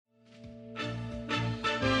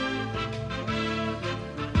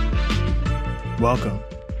Welcome.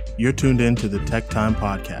 You're tuned in to the Tech Time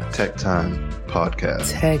Podcast. Tech Time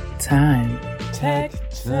Podcast. Tech Time. Tech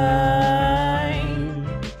Time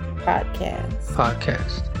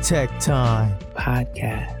Podcast. Tech Time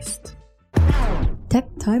Podcast. Tech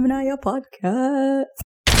Time and I podcast.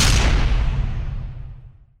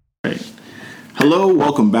 Hello,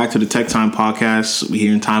 welcome back to the Tech Time Podcast. We're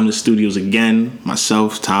here in Timeless Studios again.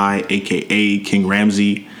 Myself, Ty, aka King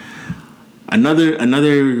Ramsey. Another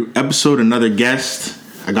episode, another guest.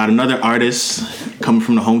 I got another artist coming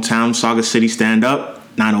from the hometown, Saga City. Stand up,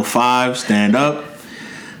 905. Stand up.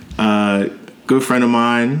 Good friend of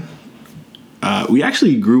mine. We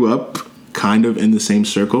actually grew up kind of in the same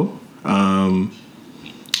circle,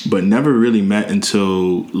 but never really met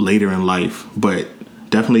until later in life. But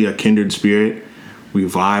definitely a kindred spirit. We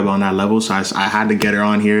vibe on that level, so I had to get her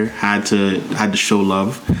on here. Had to show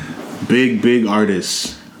love. Big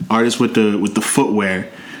artist with the footwear.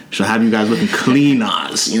 She'll have you guys looking clean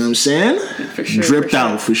as, you know what I'm saying? For sure. Dripped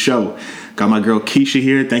out for sure. Got my girl Keisha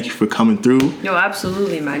here. Thank you for coming through. Yo,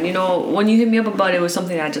 absolutely, man. You know, when you hit me up about it, it was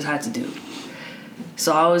something I just had to do.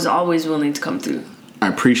 So I was always willing to come through. I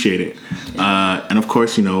appreciate it. And of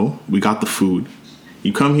course, you know, we got the food.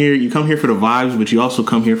 You come here for the vibes, but you also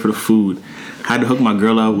come here for the food. Had to hook my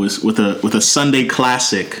girl up with a Sunday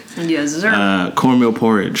classic. Yes, sir. Cornmeal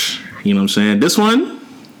porridge. You know what I'm saying? This one,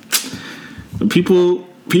 people,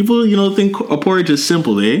 you know, think a porridge is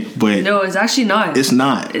simple, But no, it's actually not. It's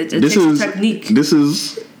not. It takes technique. This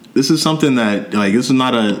is something that, like, it's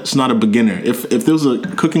not a beginner. If there was a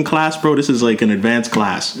cooking class, bro, this is like an advanced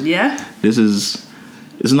class. Yeah. This is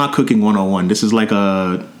not cooking 101. This is like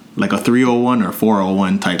a 301 or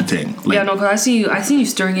 401 type thing. Like, Yeah, no, because I seen you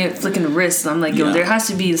stirring it, flicking the wrist, and I'm like, yo, there has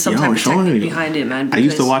to be some type of technique behind it, man. I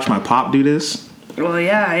used to watch my pop do this. Well,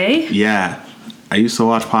 yeah, Yeah, I used to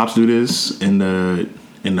watch pops do this in the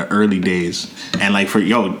early days, and like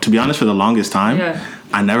to be honest, for the longest time,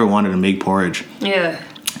 I never wanted to make porridge. Yeah.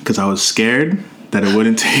 Because I was scared that it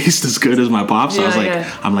wouldn't taste as good as my pops. So I was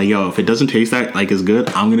like, I'm like, yo, if it doesn't taste that like as good,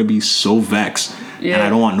 I'm gonna be so vexed, and I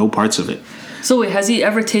don't want no parts of it. So wait, has he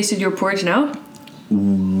ever tasted your porridge now?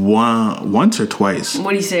 Once or twice.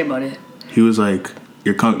 What do you say about it? He was like,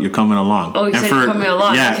 You're coming along. Oh, he said you're coming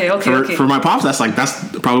along. Yeah, Okay. For my pops, that's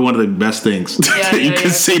probably one of the best things you can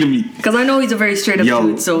say to me. Because I know he's a very straight up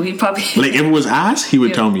dude, so he probably like if it was ass, he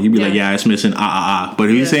would tell me. He'd be like, "Yeah, it's missing But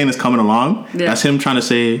if he's saying it's coming along, that's him trying to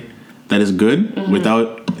say that it's good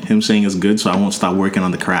without him saying it's good. So I won't stop working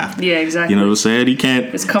on the craft. Yeah, exactly. You know what I'm saying? He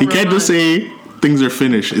can't just say things are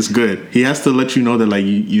finished. It's good. He has to let you know that like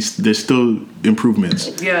you there's still improvements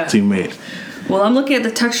to be made. Well, I'm looking at the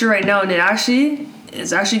texture right now, and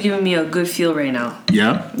it's actually giving me a good feel right now.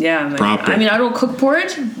 Yeah? Yeah, man. Proper. I mean, I don't cook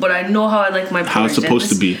porridge, but I know how I like my porridge. How it's supposed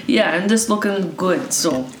to be. Yeah, and this looking good,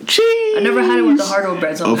 so. Cheese! I never had it with the hardo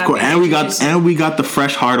bread, so of course, and we got the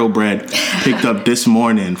fresh hardo bread picked up this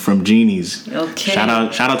morning from Jeannie's. Okay. Shout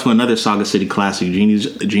out to another Saga City classic,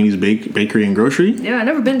 Jeannie's Bakery and Grocery. Yeah, I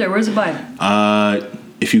never been there. Where's it by?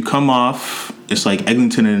 If you come off, it's like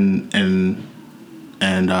Eglinton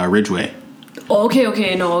and Ridgeway. Oh, okay, all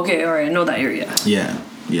right, I know that area. Yeah,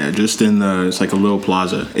 just it's like a little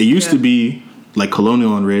plaza. It used to be like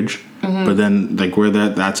Colonial and Ridge, but then like where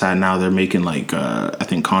that's at now, they're making like I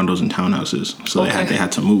think condos and townhouses, so they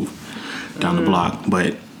had to move down the block.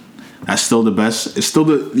 But that's still the best. It's still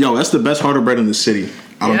that's the best hardo bread in the city.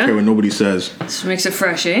 I don't care what nobody says. This makes it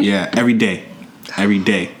fresh, eh? Yeah, every day,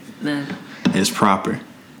 man. It's proper.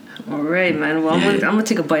 All right, man. Well, I'm gonna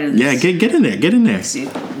take a bite of this. Yeah, get in there.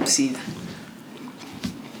 Let's see.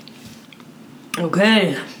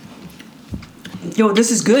 Okay. Yo, this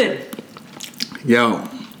is good. Yo.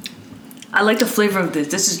 I like the flavor of this.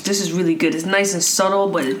 This is really good. It's nice and subtle,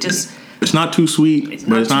 but it's not too sweet,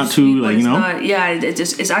 but it's not too like, you know.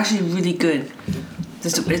 It's actually really good.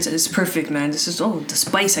 It's perfect, man. This is the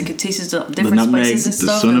spice. I can taste the different nutmeg, spices and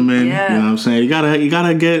stuff. The cinnamon. You know what I'm saying? You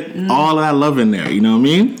gotta get all of that love in there. You know what I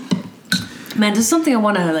mean? Man, this is something I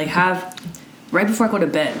want to like have right before I go to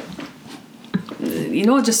bed. You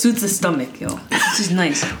know, it just suits the stomach, yo. This is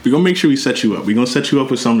nice. We're gonna make sure we set you up. We're gonna set you up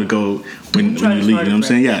with something to go when you leave. You know what I'm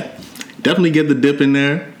saying? Yeah. Definitely get the dip in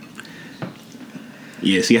there.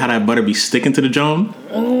 Yeah, see how that butter be sticking to the Joan?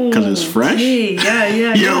 Because it's fresh?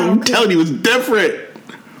 Yeah. Yo, I'm telling you, it's different.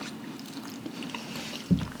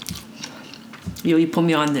 Yo, you put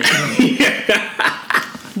me on there. You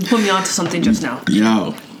put me on to something just now.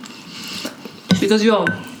 Yo. Because, you know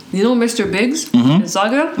Mr. Biggs in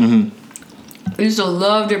Saga? Mm-hmm. I used to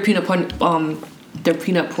love their peanut porridge.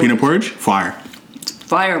 Peanut porridge? Fire.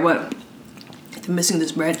 Fire, what? They're missing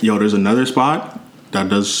this bread. Yo, there's another spot that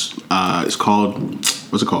does, it's called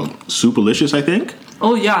what's it called? Superlicious, I think.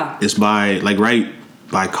 Oh yeah. It's by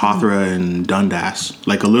by Kothra and Dundas,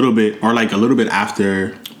 like a little bit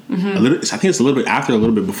after. I think it's a little bit after, a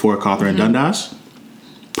little bit before Kothra and Dundas.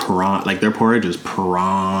 Like their porridge is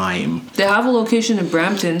prime. They have a location in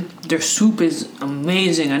Brampton. Their soup is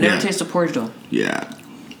amazing. I never tasted porridge though. Yeah.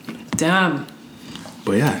 Damn.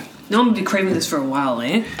 But yeah. You know, I'm gonna be craving this for a while,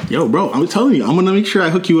 eh? Yo, bro, I'm telling you, I'm gonna make sure I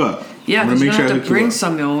hook you up. Yeah, because you're gonna have to bring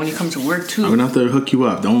some, yo, when you come to work too. I'm gonna have to hook you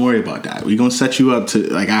up. Don't worry about that. We're gonna set you up to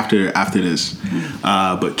like after this.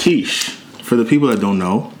 But Keish, for the people that don't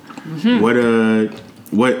know,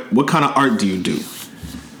 what kind of art do you do?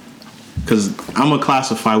 Because I'm gonna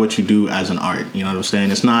classify what you do as an art. You know what I'm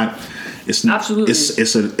saying? It's not. It's absolutely.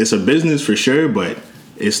 It's a business for sure, but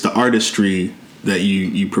it's the artistry that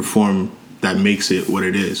you perform that makes it what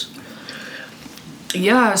it is.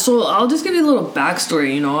 Yeah, so I'll just give you a little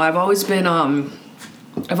backstory. You know, I've always been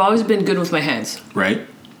good with my hands. Right.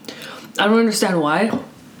 I don't understand why,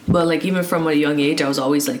 but like even from a young age, I was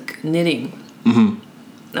always like knitting. I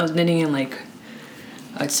was knitting in like,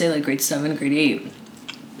 I'd say like grade 7, grade 8.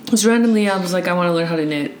 Just randomly, I was like, I want to learn how to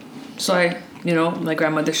knit. So my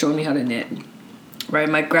grandmother showed me how to knit. Right,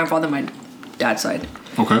 my grandfather, my dad's side.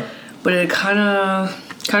 Okay. But it kind of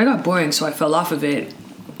got boring, so I fell off of it.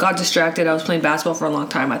 Got distracted. I was playing basketball for a long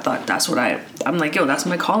time. I thought that's what I'm like, yo, that's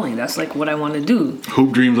my calling. That's like what I want to do.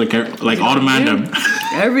 Hoop dreams, like all the man them.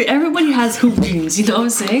 Everybody has hoop dreams. You know what I'm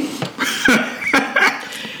saying?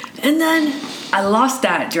 And then I lost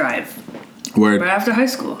that drive. Word. Right after high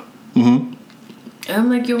school. And I'm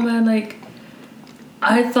like, yo, man, like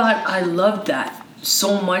I thought I loved that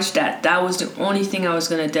so much that was the only thing I was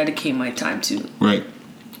gonna dedicate my time to. Right.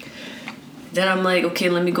 Then I'm like, okay,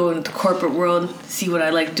 let me go into the corporate world, see what I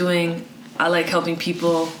like doing. I like helping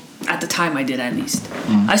people. At the time, I did, at least.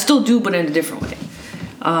 I still do, but in a different way.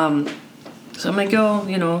 So I'm like, yo,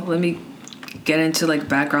 let me get into like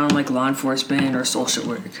background like law enforcement or social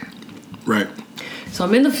work. Right. So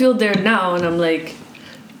I'm in the field there now, and I'm like,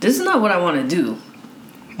 this is not what I want to do,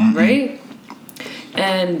 right?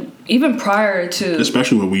 And even prior to...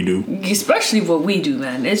 Especially what we do,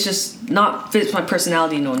 man. It's just not fits my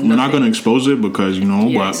personality, We're not going to expose it because,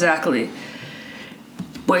 Yeah, but... exactly.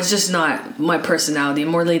 But it's just not my personality. I'm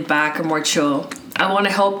more laid back or more chill. I want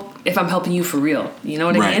to help if I'm helping you for real. You know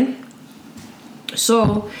what I mean?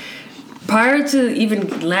 So, prior to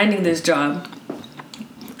even landing this job...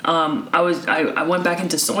 I went back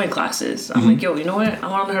into sewing classes. I'm like, yo, you know what? I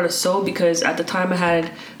want to learn how to sew because at the time I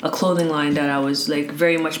had a clothing line that I was like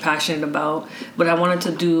very much passionate about, but I wanted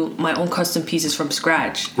to do my own custom pieces from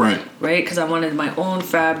scratch. Right. Right? Because I wanted my own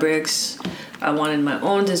fabrics. I wanted my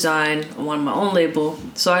own design. I wanted my own label.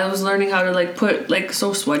 So I was learning how to like put like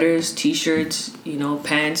sew sweaters, t-shirts,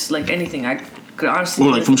 pants, like anything. I could honestly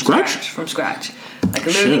like from scratch? From scratch. I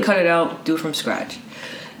could literally cut it out, do it from scratch.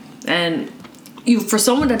 And for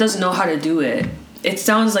someone that doesn't know how to do it, it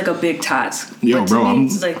sounds like a big task. Yo, but bro, me,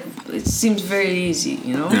 it's like it seems very easy,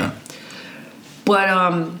 Yeah.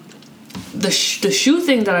 But the shoe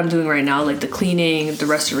thing that I'm doing right now, like the cleaning, the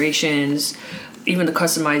restorations, even the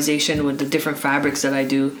customization with the different fabrics that I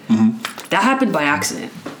do, that happened by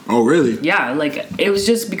accident. Oh, really? Yeah, like it was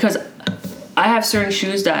just because I have certain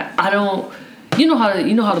shoes that I don't. You know how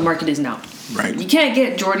the market is now. Right. You can't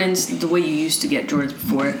get Jordans the way you used to get Jordans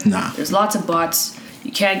before. Nah. There's lots of bots.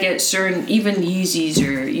 You can't get certain, even Yeezys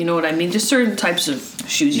or, you know what I mean? Just certain types of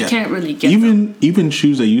shoes. You can't really get them. Even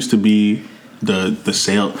shoes that used to be the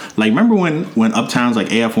sale. Like, remember when Uptowns, like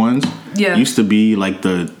AF1s, used to be like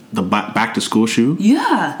the back to school shoe?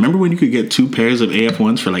 Yeah. Remember when you could get 2 pairs of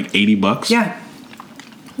AF1s for like $80? Yeah.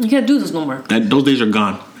 You can't do this no more. Those days are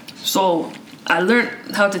gone. So I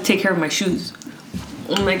learned how to take care of my shoes.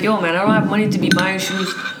 I'm like, yo, man, I don't have money to be buying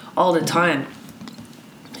shoes all the time.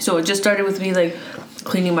 So it just started with me, like,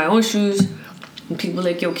 cleaning my own shoes. And people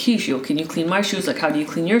like, yo, Keish, can you clean my shoes? Like, how do you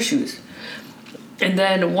clean your shoes? And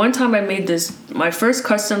then one time I made my first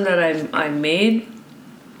custom that I made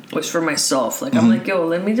was for myself. Like, I'm like, yo,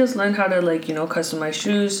 let me just learn how to, like, customize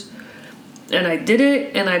shoes. And I did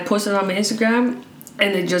it, and I posted it on my Instagram,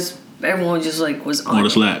 and everyone just, like, was on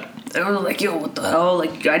it. Everyone was like, yo, what the hell?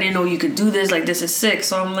 Like, I didn't know you could do this. Like, this is sick.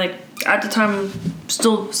 So I'm like, at the time,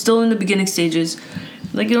 still in the beginning stages.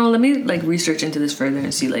 Like, let me, like, research into this further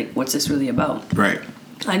and see, like, what's this really about? Right.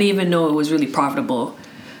 I didn't even know it was really profitable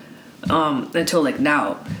until, like,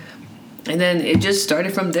 now. And then it just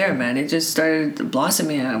started from there, man. It just started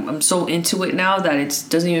blossoming. I'm so into it now that it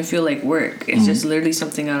doesn't even feel like work. It's just literally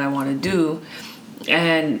something that I want to do.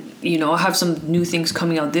 And, you know, I have some new things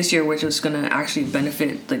coming out this year, which is going to actually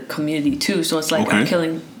benefit the community too. So it's like I'm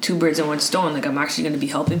killing two birds in one stone. Like I'm actually going to be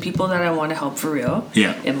helping people that I want to help for real.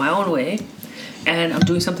 Yeah. In my own way. And I'm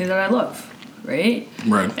doing something that I love. Right?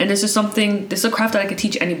 Right. And this is a craft that I could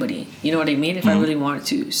teach anybody. You know what I mean? If I really wanted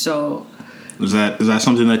to. So. Is that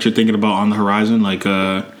something that you're thinking about on the horizon? Like,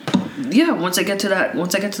 yeah, once I get to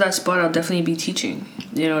that spot, I'll definitely be teaching.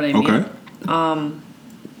 You know what I mean? Okay.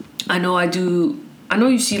 I know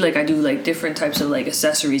you see like I do like different types of like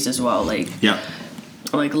accessories as well, like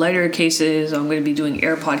like lighter cases. I'm gonna be doing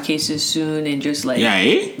AirPod cases soon, and just like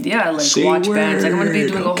like say watch word. bands. Like I'm gonna be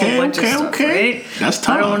doing a whole bunch of stuff, right? That's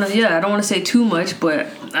tough. I don't want to say too much, but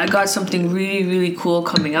I got something really really cool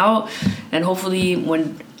coming out, and hopefully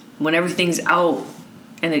when everything's out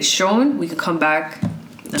and it's shown, we can come back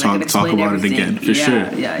and talk about everything. It again for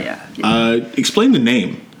sure. Yeah. Explain the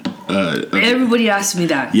name. Everybody asks me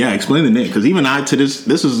that. Yeah, explain the name, because even this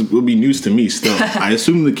will be news to me still. I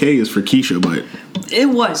assume the K is for Keisha, but it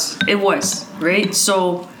was right.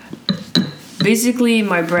 So basically,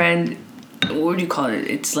 my brand, what do you call it?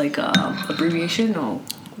 It's like a abbreviation. No,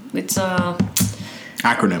 it's a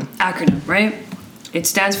acronym. Acronym, right? It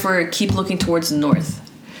stands for Keep Looking Towards the North.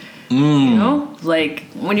 You know, like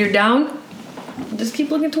when you're down, just keep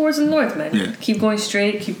looking towards the north, man. Yeah. Keep going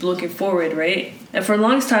straight, keep looking forward, right? And for the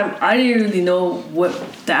longest time, I didn't really know what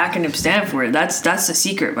the acronym stand for. That's the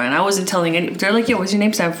secret, man. I wasn't telling any. They're like, yo, what's your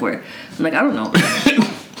name stand for? I'm like, I don't know.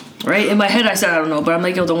 Right? In my head, I said, I don't know. But I'm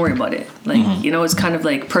like, yo, don't worry about it. Like, you know, it's kind of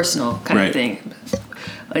like personal kind of thing.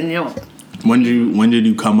 And, you know. When did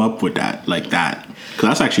you come up with that, like that?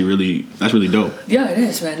 Because that's really dope. Yeah, it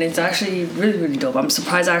is, man. It's actually really, really dope. I'm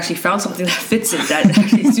surprised I actually found something that fits it, that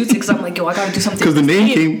actually suits it. Because I'm like, yo, I gotta do something. Because the name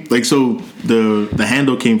came, like, so the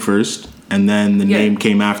handle came first, and then the name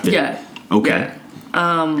came after. Yeah. Okay.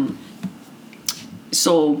 Yeah.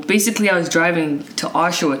 So basically, I was driving to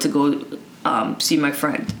Oshawa to go see my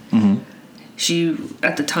friend. Mm-hmm. She,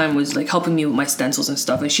 at the time, was like helping me with my stencils and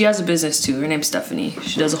stuff. And she has a business too. Her name's Stephanie.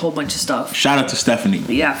 She does a whole bunch of stuff. Shout out to Stephanie.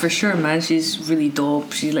 Yeah, for sure, man. She's really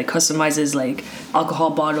dope. She like customizes like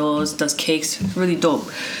alcohol bottles, does cakes. Really dope.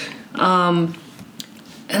 And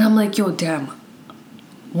I'm like, yo, damn.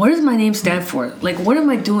 What does my name stand for? Like, what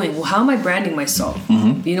am I doing? Well, how am I branding myself?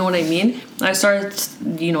 Mm-hmm. You know what I mean? I started,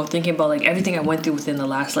 thinking about like everything I went through within the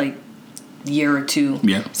last like year or two.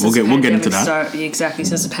 Yeah, we'll get into that. Exactly,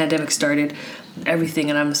 since the pandemic started, everything,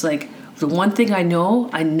 and I'm just like, the one thing I know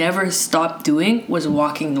I never stopped doing was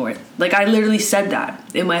walking north. Like I literally said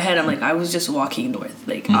that in my head. I'm like, I was just walking north.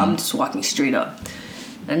 Like I'm just walking straight up,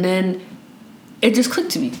 and then it just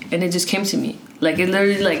clicked to me, and it just came to me. Like it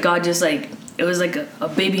literally, like God just like it was like a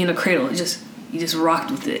baby in a cradle. He just rocked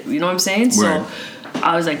with it. You know what I'm saying? Right. So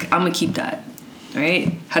I was like, I'm gonna keep that.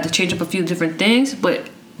 Right? Had to change up a few different things, but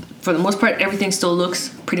for the most part, everything still looks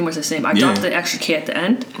pretty much the same. I dropped the extra K at the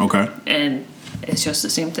end. Okay. And it's just the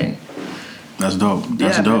same thing. That's dope.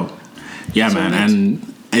 That's dope. Man. Yeah, so man.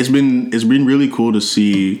 And it's been really cool to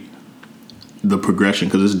see the progression,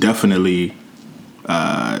 because it's definitely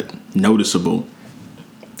noticeable.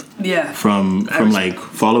 Yeah. From like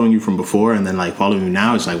following you from before and then like following you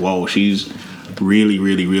now, it's like, whoa, she's really,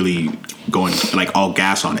 really, really going like all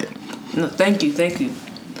gas on it. No, thank you.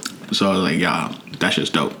 So like, yeah, that's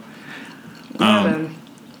just dope. Yeah, man.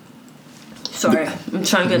 Sorry, I'm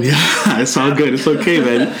trying to get. Yeah, it's all good. It's okay,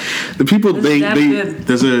 man. The people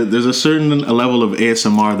there's a certain level of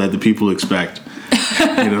ASMR that the people expect. You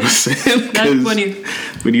know what I'm saying? That's funny.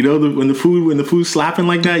 But you know when the food's slapping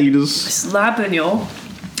like that, you just slapping, yo.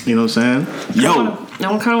 You know what I'm saying? I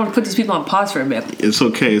kind of want to put these people on pause for a bit. It's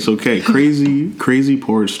okay. Crazy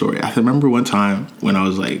porridge story. I remember one time when I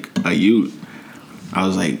was like a youth. I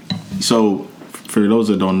was like, so for those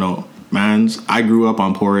that don't know, I grew up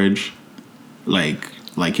on porridge, like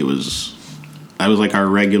it was like our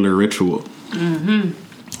regular ritual. Mm-hmm.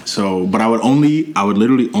 So, but I would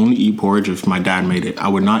literally only eat porridge if my dad made it. I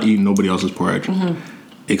would not eat nobody else's porridge,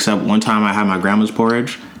 except one time I had my grandma's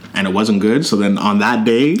porridge and it wasn't good. So then on that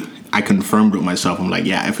day, I confirmed with myself. I'm like,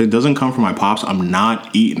 yeah, if it doesn't come from my pops, I'm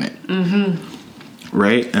not eating it. Mm-hmm.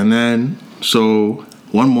 Right, and then so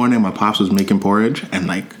one morning my pops was making porridge, and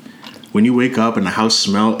like, when you wake up and the house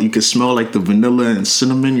you can smell like the vanilla and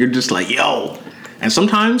cinnamon. You're just like, yo. And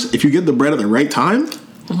sometimes if you get the bread at the right time,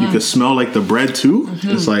 you can smell like the bread too.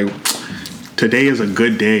 It's like, today is a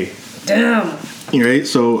good day. Damn. Right?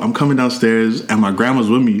 So I'm coming downstairs and my grandma's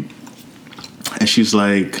with me. And she's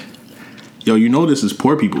like, yo, you know this is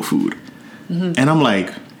poor people food. And I'm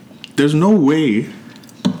like, there's no way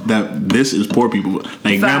that this is poor people.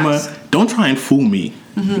 Like, Facts. Grandma, don't try and fool me.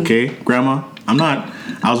 Okay? Grandma,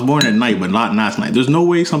 I was born at night, but not last night. There's no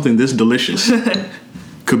way something this delicious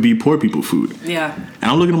could be poor people food. Yeah. And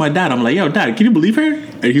I'm looking at my dad. I'm like, yo, Dad, can you believe her?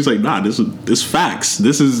 And he's like, nah, this facts.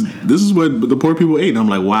 This is what the poor people ate. And I'm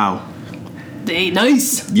like, wow. They ate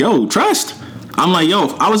nice. Yo, trust. I'm like, yo,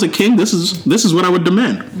 if I was a king, this is what I would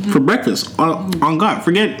demand for breakfast. On God,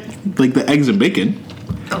 forget like the eggs and bacon.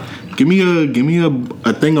 Give me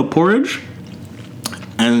a thing of porridge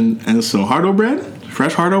and some hardo bread,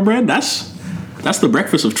 fresh hardo bread. That's the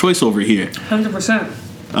breakfast of choice over here. 100%.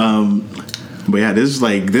 But yeah,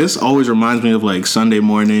 this always reminds me of like Sunday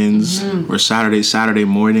mornings or Saturday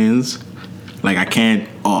mornings. Like I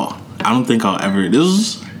don't think I'll ever.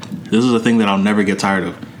 This is a thing that I'll never get tired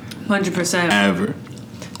of. 100%. Ever.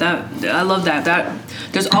 I love that.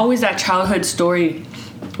 There's always that childhood story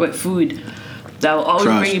with food that will always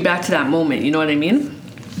bring you back to that moment. You know what I mean?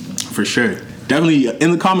 For sure. Definitely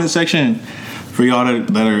in the comment section for y'all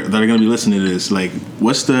that are gonna be listening to this. Like,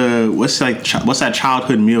 what's that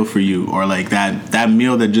childhood meal for you, or like that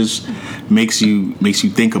meal that just makes you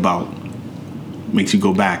think about, makes you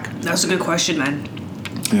go back? That's a good question, man.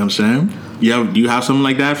 You know what I'm saying? Do you have something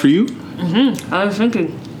like that for you? Mm-hmm. I was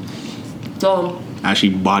thinking. So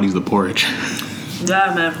actually bodies the porridge.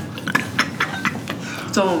 Yeah, man.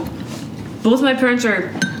 So both my parents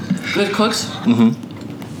are good cooks.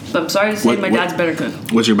 Mm-hmm. But I'm sorry to say my dad's better cook.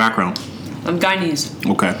 What's your background? I'm Guyanese.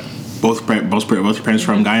 Okay. Both your parents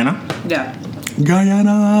from Guyana? Yeah.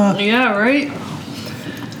 Guyana. Yeah, right?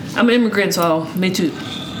 I'm an immigrant, so me too.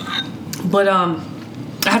 But I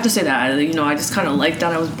have to say that I just kind of like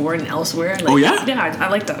that I was born elsewhere. Like, oh yeah? Yeah, I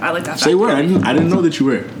like that. I like that. Say where? I didn't know that you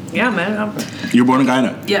were. Yeah, man. You were born in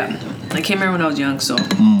Guyana? Yeah. I came here when I was young, so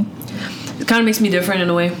it kind of makes me different in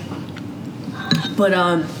a way. But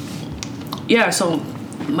yeah. So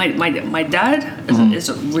my dad is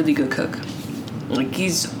a really good cook. Like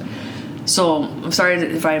so I'm sorry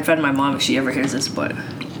if I offend my mom if she ever hears this, but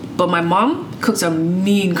my mom cooks a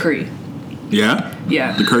mean curry. Yeah?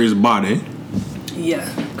 Yeah. The curry's body. Yeah.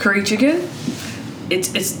 Curry chicken.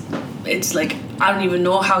 It's like I don't even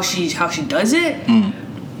know how she does it.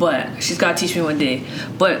 But she's gotta teach me one day.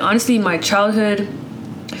 But honestly, my childhood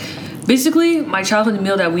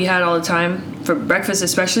meal that we had all the time for breakfast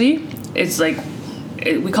especially, it's like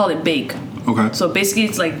we call it bake. Okay. So basically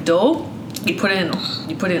it's like dough. You put it in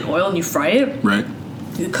oil and you fry it. Right.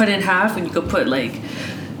 You cut it in half and you could put like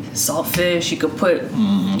saltfish. You could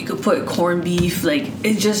put corned beef. Like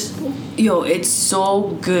it's just it's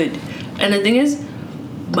so good. And the thing is,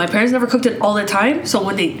 my parents never cooked it all the time. So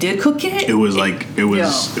when they did cook it,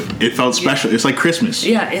 it felt special. Yeah. It's like Christmas.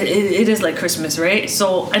 Yeah, it is like Christmas, right?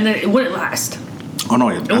 So and then it wouldn't last. Oh no,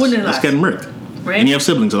 it wouldn't last. That's getting murked. Right? And you have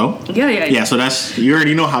siblings, though? Yeah, so you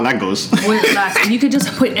already know how that goes. Wouldn't last. And you could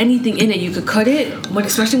just put anything in it. You could cut it,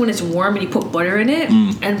 especially when it's warm and you put butter in it.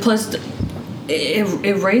 And plus,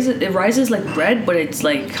 it rises like bread, but it's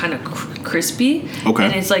like kind of crispy. Okay.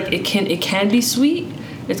 And it's like it can be sweet.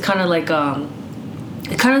 It's kind of like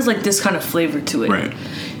it kind of has like this kind of flavor to it.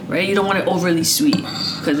 Right. You don't want it overly sweet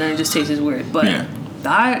because then it just tastes weird. But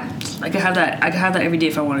that I could have that every day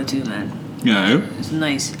if I wanted to, man. Yeah. It's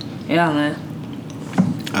nice. Yeah, man.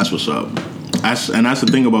 That's what's up. That's the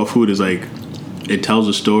thing about food is like it tells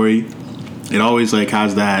a story. It always like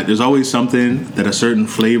has that. There's always something that a certain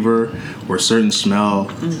flavor or a certain smell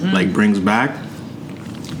like brings back.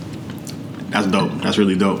 That's dope. That's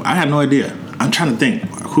really dope. I had no idea. I'm trying to think.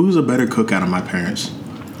 Who's a better cook out of my parents?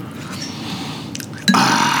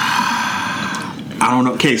 I don't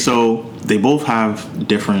know. Okay, so they both have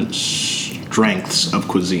different strengths of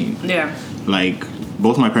cuisine. Yeah. Like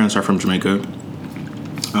both my parents are from Jamaica.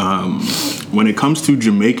 When it comes to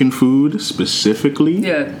Jamaican food specifically,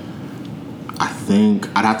 I think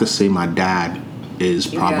I'd have to say my dad is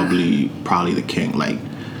probably the king. Like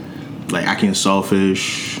I can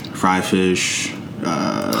saltfish, fry fish.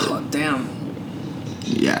 Oh damn.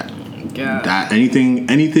 Yeah. That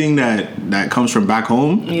anything that comes from back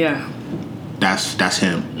home. Yeah. That's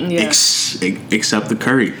him. Yeah. Except the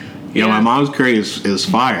curry. Yeah, my mom's curry is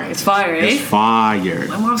fire. It's fire, eh? It's fire.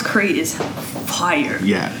 My mom's curry is fire.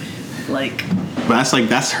 Yeah. But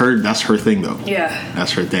that's her thing though. Yeah.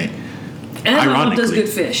 That's her thing. And my mom does good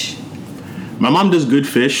fish. My mom does good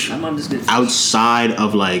fish. Outside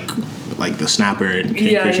of like the snapper and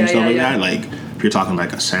kingfish and stuff like that. Like if you're talking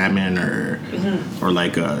like a salmon or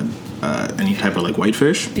like any type of like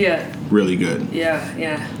whitefish. Yeah. Really good.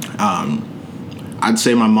 Yeah. I'd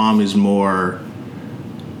say my mom is more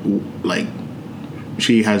like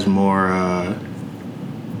she has more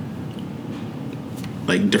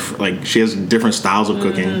like different, like she has different styles of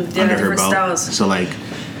cooking under her belt. Styles. So like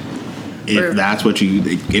if that's what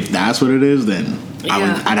it is, then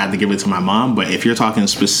I'd have to give it to my mom. But if you're talking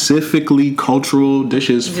specifically cultural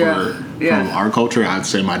dishes from our culture, I'd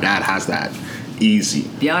say my dad has that easy.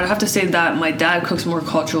 Yeah, I'd have to say that my dad cooks more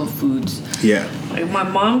cultural foods. Yeah. Like my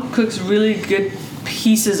mom cooks really good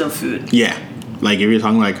pieces of food. Yeah. Like if you're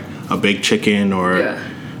talking like a baked chicken or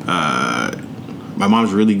my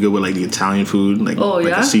mom's really good with like the Italian food, like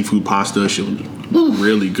the seafood pasta. She's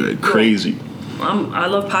really good, crazy. I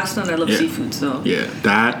love pasta and I love seafood, so yeah,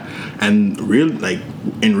 that and really like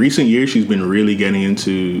in recent years she's been really getting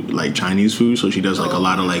into like Chinese food. So she does like a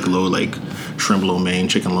lot of like shrimp lo mein,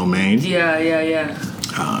 chicken lo mein. Yeah.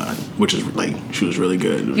 Which is like she was really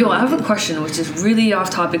good. I have a question, which is really off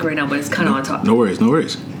topic right now, but it's kind of on topic. No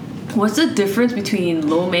worries. What's the difference between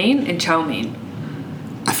lo mein and chow mein?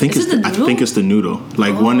 I think it's the noodle.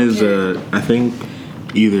 Like one is I think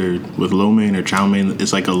either with lo mein or chow mein,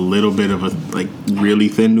 it's like a little bit of a like really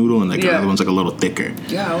thin noodle, and like the other one's like a little thicker.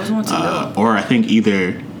 Yeah, I always want to know. Or I think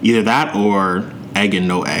either that or egg and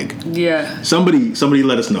no egg. Yeah. Somebody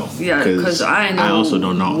let us know. Yeah, because I also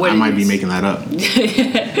don't know. I might be making that up.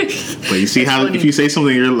 But you see how funny. If you say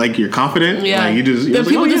something you're confident. Yeah. Like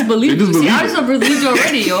people just believe you. See, I just believed you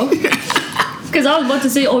already, yo. Because I was about to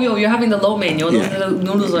say, you're having the lo mein, yo. The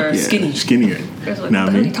noodles are skinny. Skinnier. Like, now,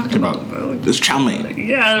 what are you talking about, bro? It's chow mein. Like,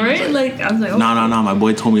 yeah, right? Like, I was like, No. My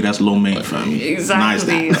boy told me that's lo mein, fam.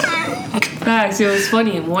 Exactly. Facts. It was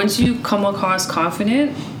funny. Once you come across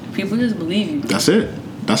confident, people just believe you. That's it.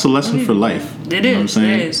 That's a lesson for life. It is. What I'm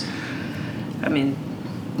saying? It is. I mean,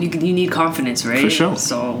 you need confidence, right? For sure.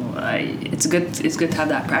 So it's good to have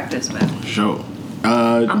that practice, man. For sure.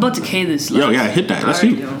 I'm about to K this. Yo, hit that. That's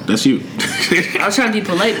you. That's you. I was trying to be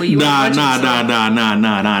polite, but you Nah.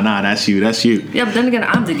 That's you. Yeah, but then again,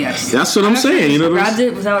 I'm the guest. That's what I'm saying. You know, grabbed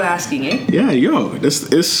it without asking, eh? Yeah, yo, that's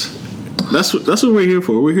what we're here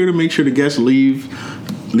for. We're here to make sure the guests leave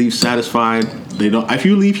satisfied. They don't. If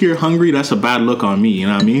you leave here hungry, that's a bad look on me. You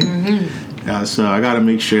know what I mean? Mm-hmm. So I gotta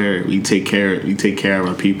make sure we take care of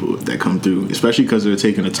our people that come through, especially because they're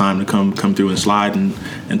taking the time to come through and slide and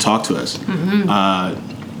talk to us. Mm-hmm.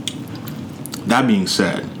 That being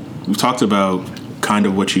said, we've talked about kind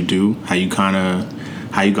of what you do, how you got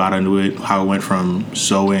into it, how it went from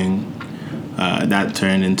sewing, that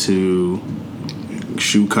turned into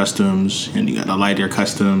shoe customs, and you got the light air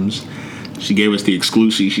customs. She gave us the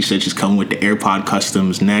exclusive. She said she's coming with the AirPod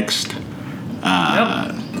customs next.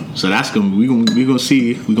 Yep. So that's we gonna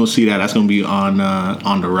see that. That's gonna be on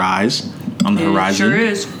the rise, on the horizon. Sure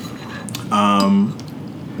is.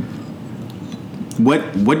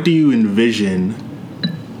 What do you envision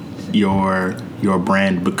your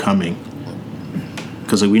brand becoming?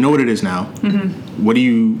 Because like we know what it is now. Mm-hmm. What do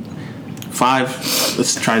you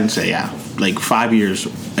let's try and say like 5 years,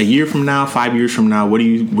 a year from now, 5 years from now,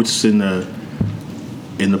 what's in the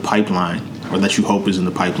pipeline, or that you hope is in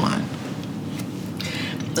the pipeline?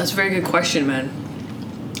 That's a very good question, man.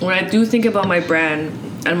 When I do think about my brand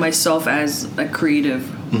and myself as a creative,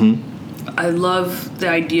 mm-hmm. I love the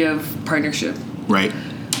idea of partnership. Right.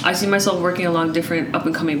 I see myself working along different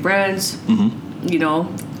up-and-coming brands, mm-hmm. you know,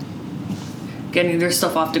 getting their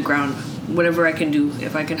stuff off the ground. Whatever I can do,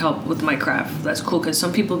 if I can help with my craft, that's cool. Because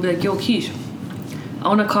some people be like, yo, Keish, I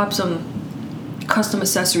want to cop some custom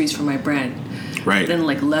accessories for my brand. Right. Then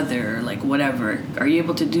like leather or like whatever. Are you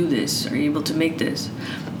able to do this? Are you able to make this?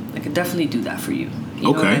 I could definitely do that for you. You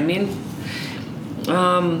know what I mean?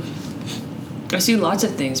 I see lots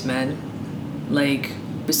of things, man. Like,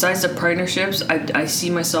 besides the partnerships, I see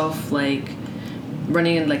myself like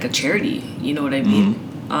running in like a charity. You know what I mean?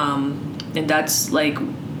 Mm-hmm. And that's like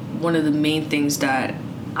one of the main things that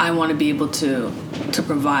I want to be able to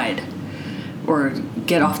provide or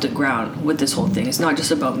get off the ground with this whole thing. It's not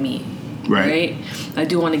just about me. Right? I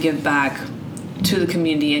do want to give back to the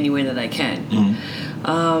community any way that I can. Mm-hmm.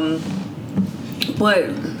 But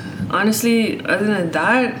honestly, other than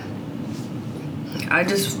that, I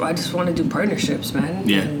just want to do partnerships, man.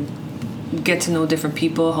 Yeah. And get to know different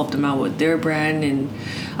people, help them out with their brand. And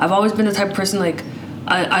I've always been the type of person, like,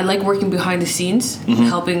 I like working behind the scenes, mm-hmm.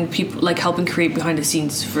 helping create behind the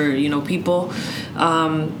scenes for, you know, people.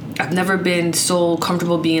 I've never been so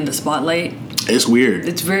comfortable being in the spotlight. It's weird.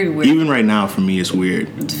 It's very weird. Even right now, for me, it's weird.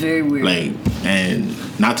 It's very weird. Like, and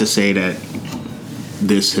not to say that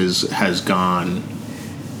this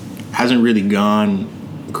hasn't really gone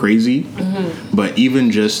crazy, mm-hmm. but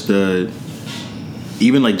even just in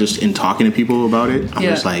talking to people about it, I'm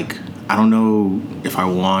just like, I don't know if I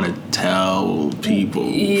want to tell people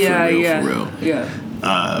for real. Yeah.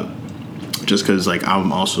 Just because, like,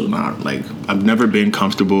 I'm also not, like, I've never been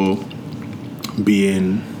comfortable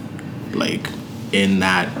being, like, in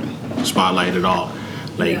that spotlight at all.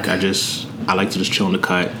 Like, Yeah. I like to just chill in the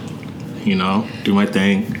cut, you know, do my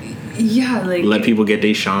thing. Yeah, like Let people get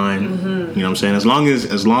their shine. You know what I'm saying? As long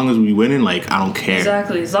as we winning, like, I don't care.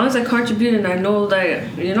 exactly. As long as I contribute and I know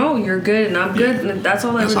that you're good and I'm good, and that's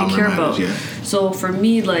all I That's really all that care matters, about. yeah. So for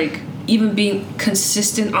me, like even being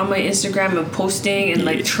consistent on my Instagram and posting and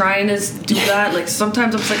like trying to do that, like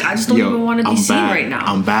sometimes I'm just like I just don't even want to be seen right now.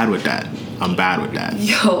 I'm bad with that.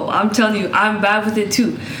 Yo, I'm telling you, I'm bad with it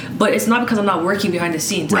too. But it's not because I'm not working behind the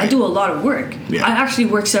scenes. Right. I do a lot of work. Yeah. I actually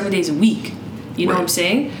work 7 days a week. You know what I'm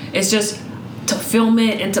saying? It's just to film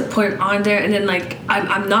it and to put it on there. And then, like,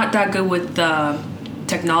 I'm not that good with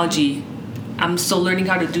technology. I'm still learning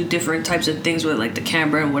how to do different types of things with, like, the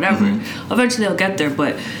camera and whatever. Eventually, I'll get there.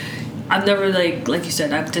 But I've never, like you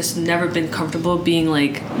said, I've just never been comfortable being,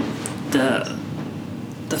 like,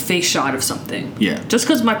 the face shot of something. Yeah. Just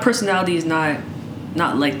because my personality is not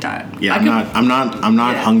like that. Yeah, I'm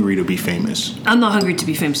not Yeah. hungry to be famous. I'm not hungry to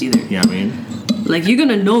be famous either. You know what I mean? Like, you're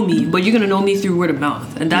gonna know me, but you're gonna know me through word of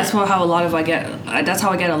mouth, and that's how I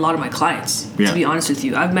get a lot of my clients. Yeah. To be honest with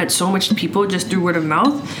you, I've met so much people just through word of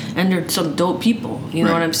mouth, and they're some dope people. You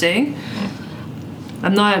know Right. what I'm saying?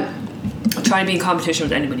 I'm not trying to be in competition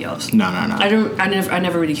with anybody else. No. I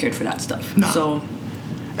never really cared for that stuff. No. So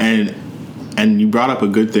And you brought up a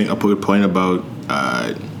good point about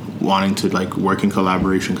wanting to like work in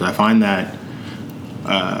collaboration, because I find that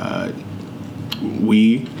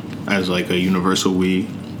we, as like a universal we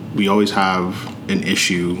always have an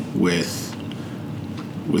issue with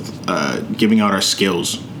giving out our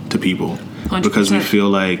skills to people 100%. because we feel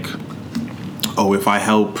like, oh, if I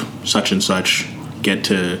help such and such get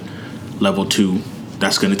to level 2,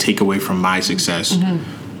 that's going to take away from my success.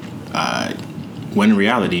 When in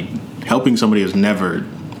reality, helping somebody has never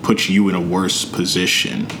put you in a worse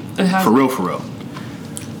position. For real.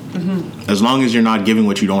 As long as you're not giving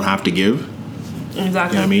what you don't have to give. exactly. You know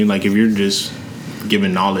what I mean? Like, if you're just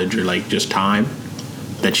giving knowledge or like just time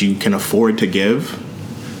that you can afford to give,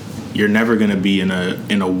 you're never going to be in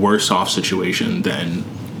a worse off situation than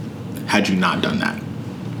had you not done that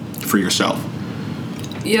for yourself.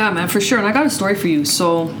 Yeah, man, for sure. And I got a story for you.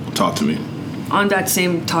 So Talk to me. on that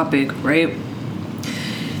same topic, right?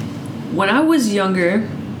 When I was younger,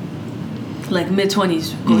 like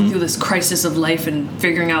mid-20s, going through this crisis of life and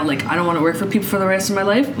figuring out, like, I don't want to work for people for the rest of my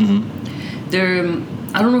life. They're,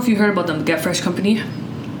 I don't know if you heard about them, the Get Fresh company.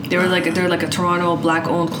 They're like a Toronto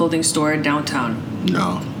black-owned clothing store downtown.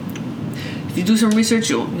 No. If you do some research,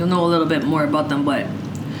 you'll know a little bit more about them. But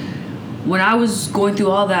when I was going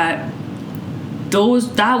through all that,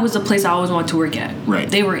 that was the place I always wanted to work at. Right.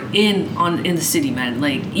 They were in the city, man.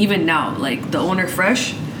 Like, even now, like, the owner,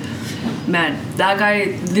 Fresh, man, that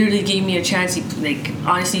guy literally gave me a chance. He, like,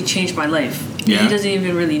 honestly changed my life. Yeah. He doesn't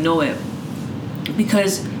even really know it.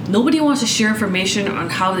 Because nobody wants to share information on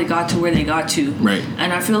how they got to where they got to. Right.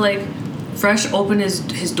 And I feel like Fresh opened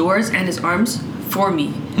his doors and his arms for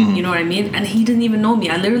me. You know what I mean? And he didn't even know me.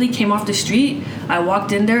 I literally came off the street. I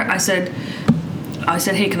walked in there. I said,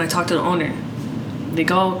 hey, can I talk to the owner? They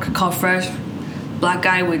go, call Fresh. Black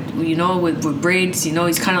guy with braids, he's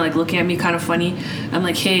kind of like looking at me kind of funny. I'm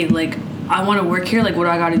like, hey, like, I want to work here. Like, what do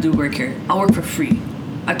I got to do to work here? I'll work for free.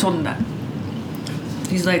 I told him that.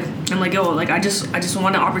 He's like, I'm like, yo, like, I just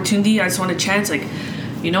want an opportunity. I just want a chance, like,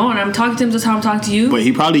 and I'm talking to him just how I'm talking to you. But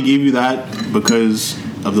he probably gave you that because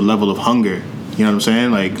of the level of hunger. You know what I'm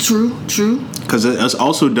saying? Like, True. because it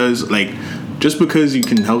also does, like, just because you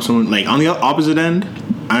can help someone, like, on the opposite end,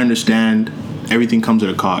 I understand everything comes at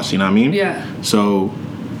a cost, you know what I mean? Yeah. So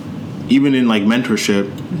even in like mentorship,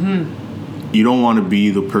 you don't want to be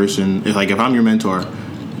the person, like, if I'm your mentor,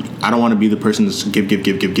 I don't want to be the person that's give,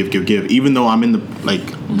 even though I'm in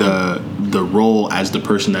the role as the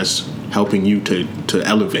person that's helping you to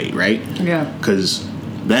elevate, right? Yeah. Because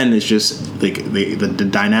then it's just like the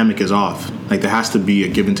dynamic is off. Like, there has to be a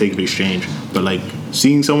give and take of exchange. But like,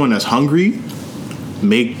 seeing someone that's hungry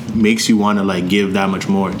makes you want to like give that much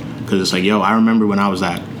more. Because it's like, yo, I remember when I was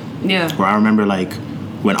that. Yeah. Or I remember like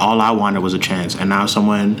when all I wanted was a chance, and now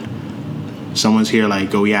someone's here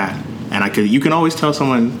like, oh yeah, and you can always tell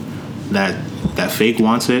someone that fake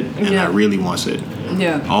wants it and that really wants it.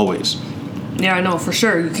 Yeah. Always. Yeah, I know, for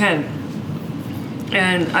sure, you can.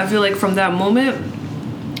 And I feel like from that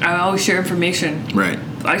moment, I always share information. Right.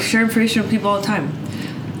 I share information with people all the time.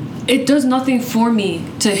 It does nothing for me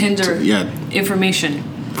to hinder information.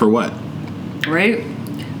 For what? Right?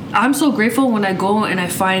 I'm so grateful when I go and I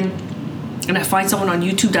find someone on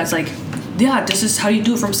YouTube that's like, yeah, this is how you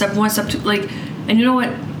do it from step 1, step 2. Like, and you know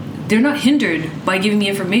what? They're not hindered by giving me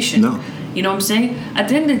information. No. You know what I'm saying? At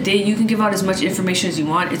the end of the day, you can give out as much information as you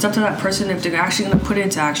want. It's up to that person if they're actually going to put it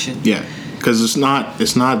into action. Yeah, because it's not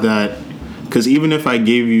that. Because even if I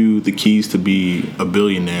gave you the keys to be a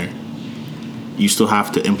billionaire, you still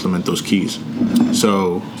have to implement those keys.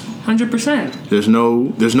 So 100%. there's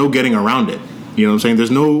no getting around it. You know what I'm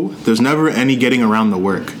saying? There's never any getting around the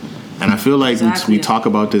work. And I feel like Exactly. we talk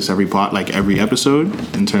about this every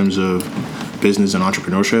episode in terms of business and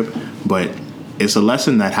entrepreneurship, but it's a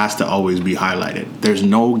lesson that has to always be highlighted. There's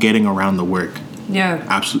no getting around the work. Yeah.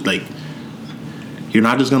 Absolutely. Like, you're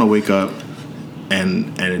not just gonna wake up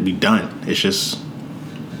and it'd be done. It's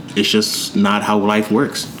just not how life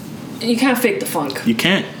works. You can't fake the funk. You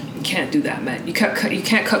can't. You can't do that, man. You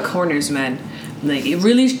can't cut corners, man. Like,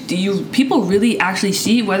 people really actually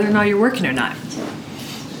see whether or not you're working or not.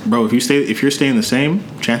 Bro, if you're staying the same,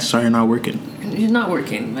 chances are you're not working. You're not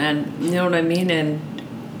working, man. You know what I mean? And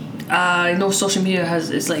I know social media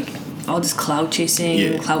it's like all this clout chasing,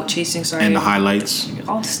 and the highlights,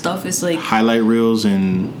 all this stuff is like highlight reels,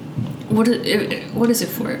 and what is it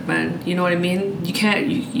for, man? You know what I mean? You can't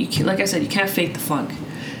like I said, you can't fake the funk.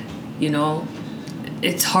 You know,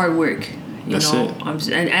 it's hard work. That's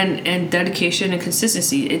it. And dedication and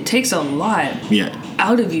consistency. It takes a lot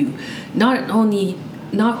out of you, not only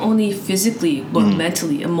physically but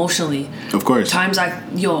mentally, emotionally. Of course.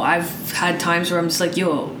 I've had times where I'm just like,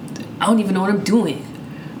 I don't even know what I'm doing.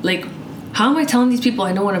 Like, how am I telling these people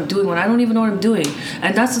I know what I'm doing when I don't even know what I'm doing?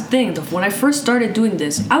 And that's the thing. When I first started doing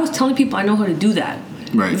this, I was telling people I know how to do that.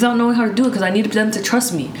 Right. Without knowing how to do it, because I needed them to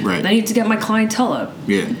trust me. Right. And I needed to get my clientele up.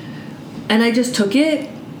 Yeah. And I just took it,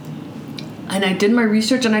 and I did my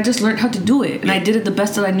research, and I just learned how to do it. And I did it the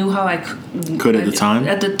best that I knew how I could at the time.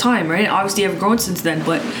 At the time, right? Obviously, I've grown since then,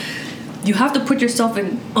 but you have to put yourself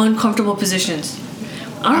in uncomfortable positions.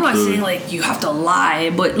 I'm not saying, like, you have to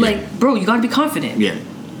lie, but, like, bro, you got to be confident. Yeah.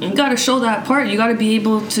 You got to show that part. You got to be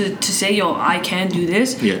able to say, I can do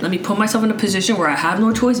this. Yeah. Let me put myself in a position where I have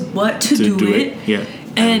no choice but to do it. Yeah.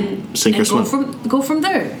 And sink or swim. Go from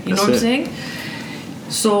there. You know what I'm saying?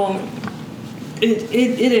 So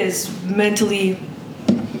it is mentally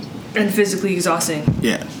and physically exhausting.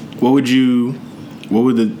 Yeah. What would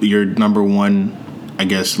your number one, I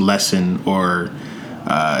guess, lesson or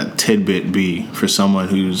tidbit be for someone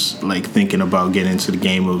who's like thinking about getting into the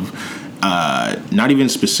game of not even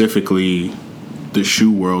specifically the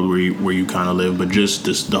shoe world where you kind of live, but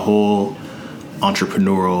just the whole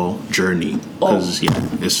entrepreneurial journey? Because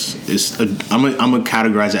I'm gonna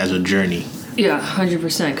categorize it as a journey. Yeah,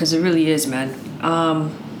 100%, because it really is, man.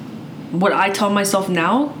 What I tell myself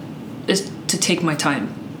now is to take my time.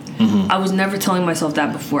 Mm-hmm. I was never telling myself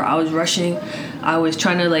that before. I was rushing. I was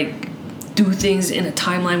trying to like do things in a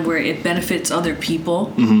timeline where it benefits other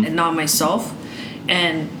people and not myself.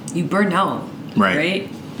 And you burn out, right?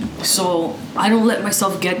 So I don't let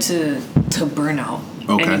myself get to burnout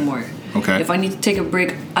anymore. Okay. If I need to take a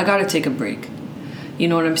break, I gotta take a break. You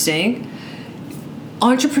know what I'm saying?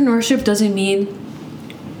 Entrepreneurship doesn't mean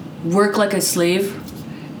work like a slave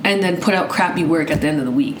and then put out crappy work at the end of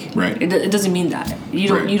the week. Right. It doesn't mean that.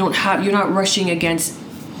 You're not rushing against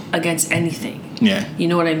anything. Yeah. You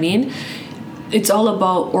know what I mean? It's all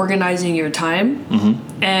about organizing your time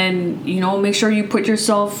and make sure you put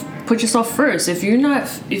yourself first. If you're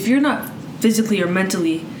not physically or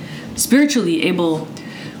mentally, spiritually able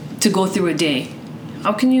to go through a day,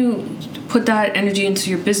 how can you put that energy into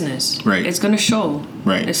your business? Right. It's gonna show.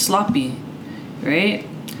 Right. It's sloppy. Right.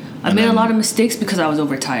 I made a lot of mistakes because I was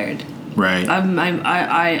overtired. Right.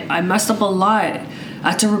 I messed up a lot.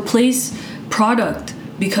 I had to replace product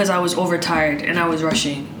because I was overtired and I was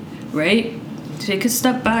rushing. Right. Take a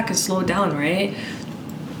step back and slow down. Right.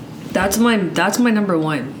 That's my number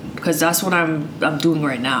one, because that's what I'm doing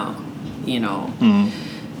right now.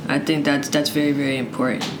 I think that's very, very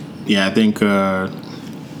important. Yeah, I think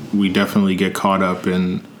we definitely get caught up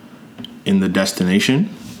in the destination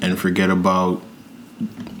and forget about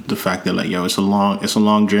the fact that it's a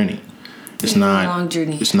long journey. It's not a long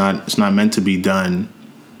journey. It's not meant to be done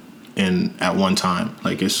at one time.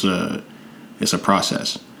 Like it's a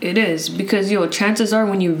process. It is, because chances are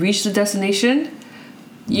when you reach the destination,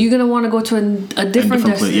 you're gonna want to go to a different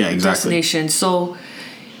destination. So,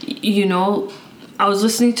 I was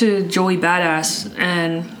listening to Joey Badass,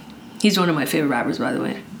 and he's one of my favorite rappers, by the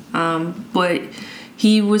way. But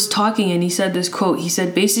he was talking and he said this quote. He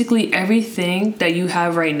said, basically everything that you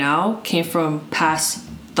have right now came from past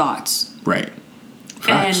thoughts. Right.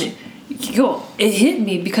 Facts. And it hit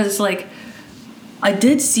me, because it's like, I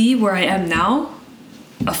did see where I am now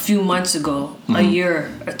a few months ago, a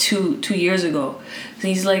year or two years ago. And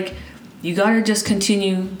he's like, you gotta just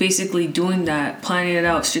continue basically doing that, planning it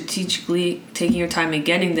out strategically, taking your time and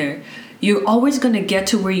getting there. You're always gonna get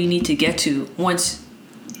to where you need to get to once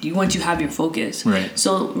you have your focus. Right.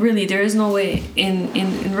 So really, there is no way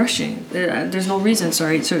in rushing. There's no reason,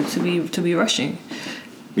 to be rushing.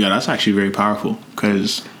 Yeah, that's actually very powerful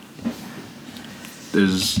because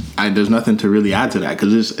there's nothing to really add to that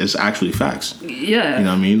because it's actually facts. Yeah. You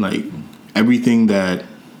know what I mean? Like everything that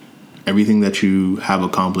you have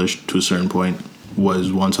accomplished to a certain point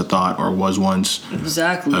was once a thought or was once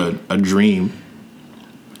exactly a dream.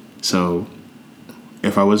 So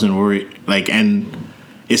if I wasn't worried, like, and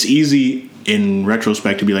it's easy in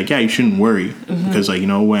retrospect to be like, yeah, you shouldn't worry because, like, you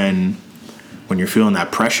know, when you're feeling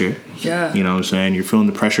that pressure, yeah, you know what I'm saying? You're feeling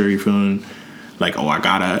the pressure. You're feeling like, oh, I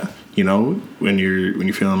gotta, you know, when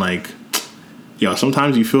you're feeling like, yo,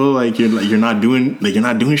 sometimes you feel like you're not doing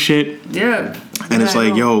shit. Yeah. And it's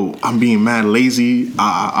like, yo, I'm being mad lazy.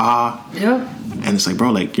 Yeah. And it's like,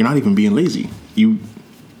 bro, like you're not even being lazy.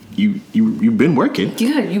 You've been working.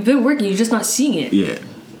 Yeah, you've been working. You're just not seeing it. Yeah.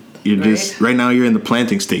 You're right? just right now. You're in the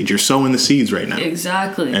planting stage. You're sowing the seeds right now.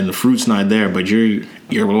 Exactly. And the fruit's not there, but you're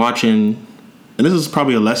watching. And this is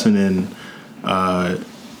probably a lesson in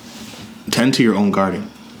tend to your own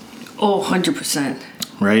garden. Oh, 100%.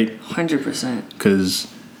 Right? 100%. Because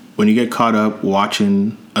when you get caught up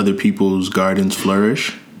watching other people's gardens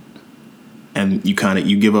flourish, and you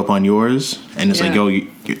give up on yours, and it's like, yo,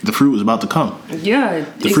 the fruit was about to come. Yeah,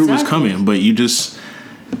 the fruit was coming, but you just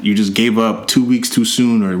gave up 2 weeks too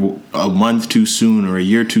soon, or a month too soon, or a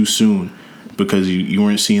year too soon, because you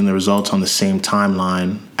weren't seeing the results on the same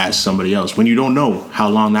timeline as somebody else. When you don't know how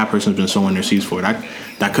long that person's been sowing their seeds for,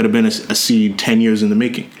 that could have been a seed 10 years in the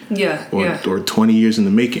making. Yeah, or 20 years in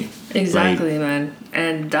the making. Exactly, man.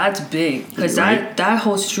 And that's big because that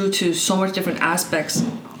holds true to so much different aspects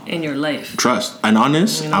in your life. Trust. And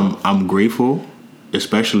honest, you know? I'm grateful,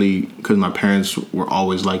 especially because my parents were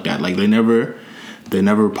always like that. Like they never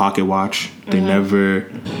pocket watch. They never,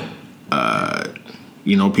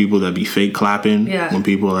 people that be fake clapping when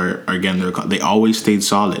people are getting they always stayed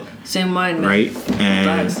solid. Same mind, man. Right?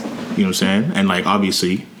 And you know what I'm saying? And like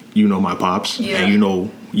obviously, you know my pops, and you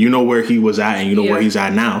know where he was at, and you know where he's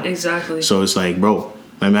at now. Exactly. So it's like, bro,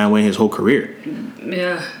 my man went his whole career.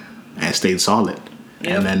 Yeah. And stayed solid.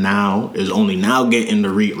 Yep. And then now is only now getting the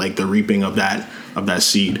reaping of that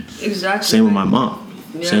seed. Exactly. Same with my mom.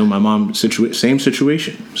 Yeah. Same with my mom. Same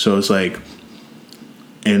situation. So it's like,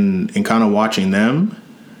 and kind of watching them,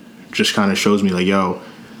 just kind of shows me like, yo,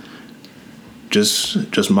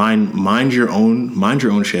 just mind your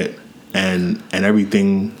own shit, and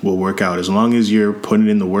everything will work out as long as you're putting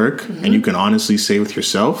in the work and you can honestly say with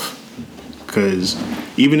yourself, because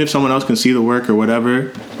even if someone else can see the work or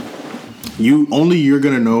whatever. You're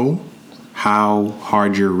gonna know how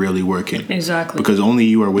hard you're really working. Exactly. Because only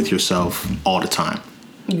you are with yourself all the time.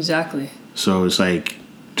 Exactly. So it's like,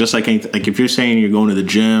 just like if you're saying you're going to the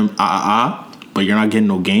gym, but you're not getting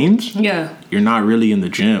no gains. Yeah. You're not really in the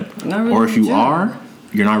gym. Not really. Or if you are,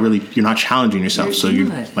 you're not challenging yourself. So you're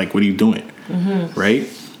like, what are you doing? Mm-hmm. Right.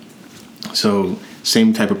 So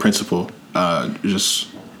same type of principle. Just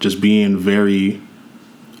being very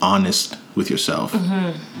honest with yourself.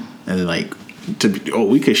 Mm-hmm. And like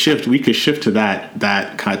we could shift to that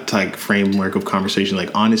kind of like framework of conversation,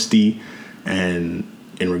 like honesty, and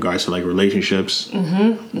in regards to like relationships.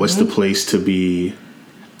 Mm-hmm. What's the place to be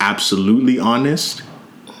absolutely honest,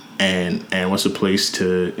 and what's the place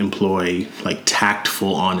to employ like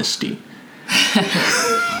tactful honesty?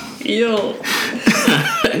 Yo,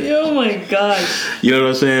 my gosh. You know what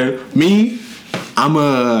I'm saying? Me, I'm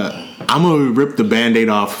a rip the Band-Aid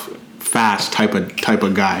off fast type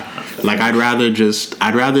of guy. Like I'd rather just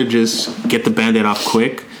get the Band-Aid off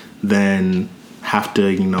quick than have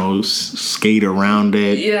to skate around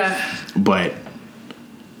it. Yeah. But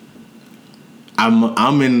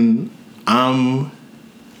I've been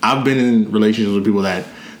in relationships with people that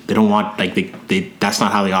they don't want, like they that's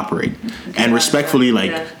not how they operate. And respectfully,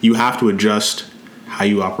 you have to adjust how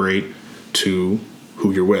you operate to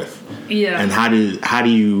who you're with. Yeah. And how do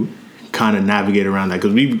you kind of navigate around that?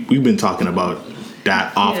 Because we've been talking about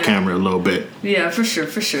that off camera a little bit. Yeah, for sure.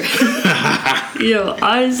 Yo,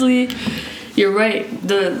 honestly, you're right.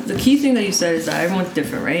 The key thing that you said is that everyone's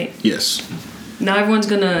different, right? Yes. Not everyone's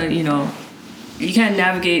gonna, you can't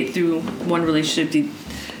navigate through one relationship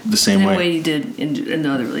the same way you did in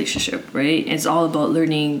the other relationship, right? It's all about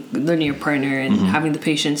learning your partner and having the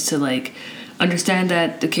patience to like understand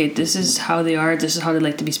that, okay, this is how they are, this is how they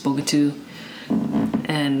like to be spoken to,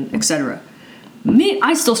 and etc. Me,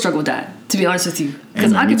 I still struggle with that, to be honest with you,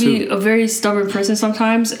 because I could be a very stubborn person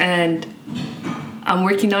sometimes, and I'm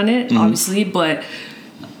working on it, obviously, but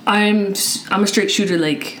I'm a straight shooter,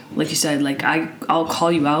 like you said. Like I'll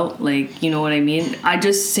call you out, like, you know what I mean. I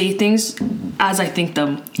just say things as I think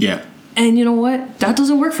them. Yeah. And you know what? That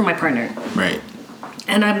doesn't work for my partner. Right.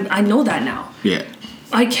 And I know that now. Yeah.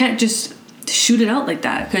 I can't just shoot it out like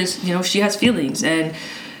that because, you know, she has feelings and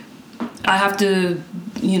I have to,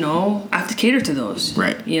 you know, I have to cater to those.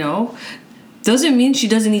 Right. You know? Doesn't mean she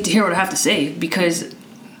doesn't need to hear what I have to say because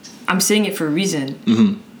I'm saying it for a reason.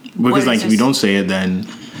 Mm-hmm. Because, like, if you don't say it, then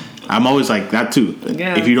I'm always like that too.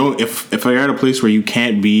 Yeah. If you don't, if you're at a place where you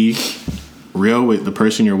can't be real with the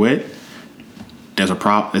person you're with, there's a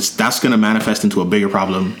problem. That's going to manifest into a bigger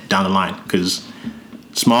problem down the line because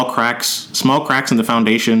small cracks in the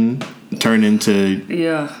foundation turn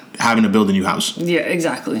into having to build a new house. Yeah,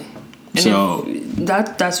 exactly. And so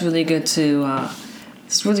that's really good to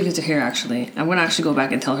it's really good to hear. Actually, I'm gonna actually go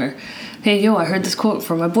back and tell her, hey, yo, I heard this quote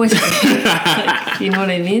from my boyfriend. You know what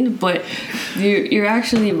I mean? But you're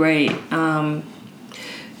actually right.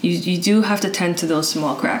 You do have to tend to those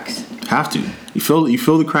small cracks. Have to. You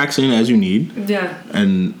fill the cracks in as you need. Yeah.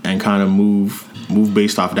 And kind of move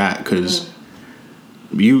based off that because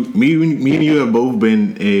me and you have both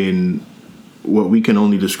been in what we can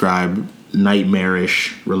only describe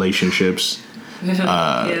nightmarish relationships.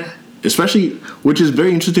 Yeah. Especially, which is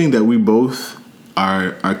very interesting that we both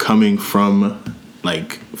are coming from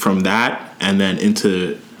that and then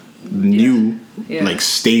into new like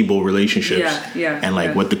stable relationships and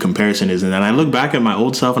like what the comparison is. And then I look back at my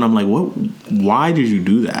old self and I'm like, why did you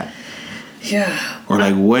do that? Yeah. Or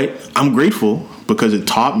like what? I'm grateful because it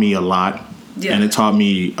taught me a lot. Yeah. And it taught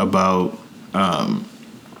me about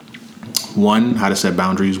one, how to set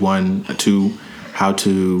boundaries, two, how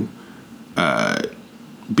to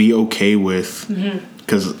be okay with,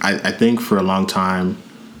 because I think for a long time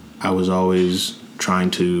I was always trying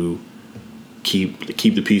to keep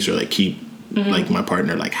the peace or like keep like my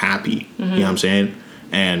partner like happy. You know what I'm saying?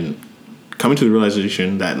 And coming to the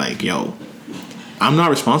realization that like, yo, I'm not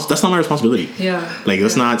responsible. That's not my responsibility. Yeah. Like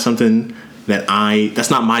that's not something that's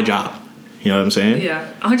not my job. You know what I'm saying?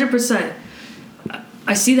 Yeah, 100%.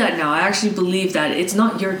 I see that now. I actually believe that it's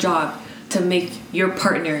not your job to make your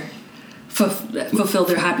partner fulfill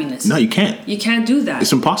their happiness. No, you can't. You can't do that.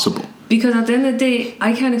 It's impossible. Because at the end of the day,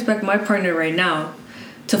 I can't expect my partner right now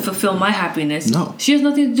to fulfill my happiness. No. She has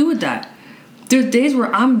nothing to do with that. There's days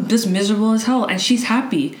where I'm just miserable as hell and she's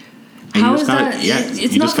happy. And how is that? Yeah,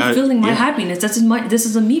 it's not fulfilling my happiness. This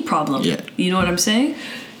is a me problem. Yeah. You know what I'm saying?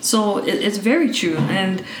 So it's very true.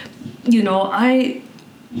 And, you know, I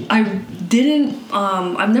didn't,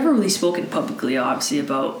 I've never really spoken publicly, obviously,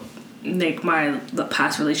 about like the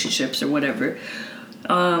past relationships or whatever.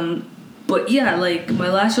 But yeah, like my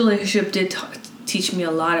last relationship did teach me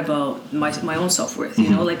a lot about my own self-worth, you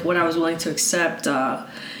know, like what I was willing to accept,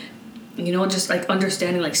 you know, just like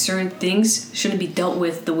understanding like certain things shouldn't be dealt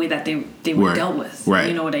with the way that they were dealt with. Right.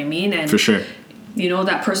 You know what I mean? And for sure. You know,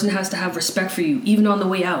 that person has to have respect for you, even on the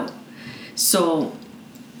way out. So,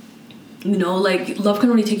 you know, like love can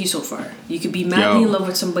only take you so far. You could be madly in love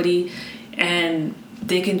with somebody and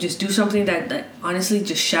they can just do something that honestly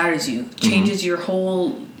just shatters you, changes your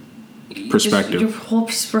whole perspective. Your whole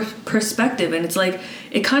perspective. And it's like,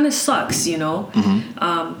 it kind of sucks, you know,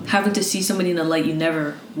 having to see somebody in a light you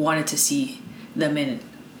never wanted to see them in.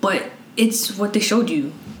 But it's what they showed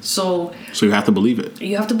you. So you have to believe it.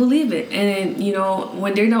 You have to believe it. And, you know,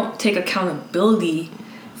 when they don't take accountability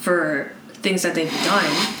for things that they've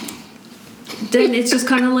done, then it's just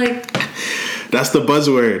kind of like... That's the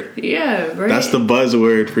buzzword. Yeah, right. That's the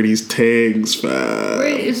buzzword for these things.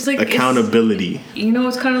 Right. It's like... accountability. You know,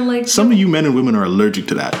 it's kind of like... Some of you men and women are allergic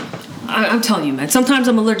to that. I'm telling you, man. Sometimes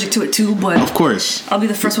I'm allergic to it too, but... Of course. I'll be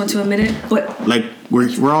the first one to admit it, but... Like,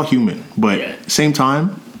 we're all human. But same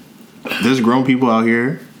time, there's grown people out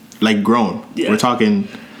here... Like grown. Yeah.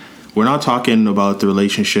 We're not talking about the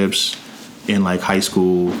relationships in like high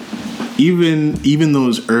school. Even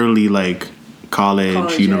those early like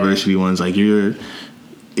college university ones, like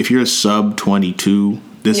if you're a sub 22,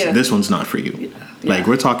 this one's not for you. Yeah. Like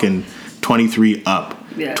we're talking 23 up,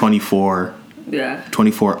 24,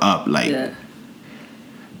 24 up. Like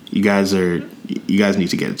you guys need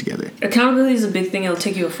to get it together. Accountability is a big thing. It'll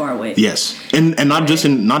take you a far way. Yes. And not just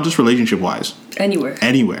relationship wise. Anywhere.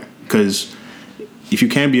 Because if you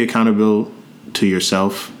can't be accountable to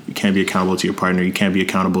yourself, you can't be accountable to your partner, you can't be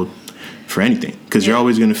accountable for anything. Because you're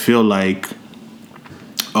always going to feel like,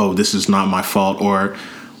 oh, this is not my fault, or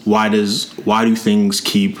why do things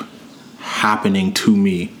keep happening to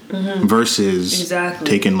me versus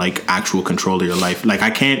taking like actual control of your life. Like I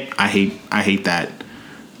hate that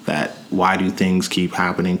why do things keep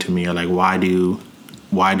happening to me, or like why do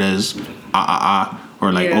why does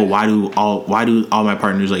or like, oh, why do all my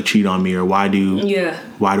partners like cheat on me, or why do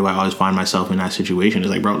I always find myself in that situation? It's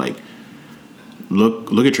like, bro, like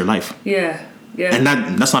look at your life. Yeah. And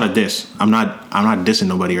that's not a diss. I'm not dissing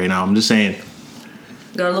nobody right now. I'm just saying,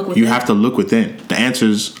 gotta look within. You have to look within. The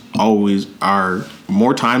answers always are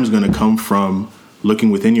more times going to come from looking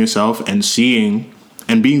within yourself and seeing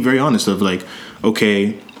and being very honest of like,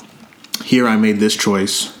 okay, here I made this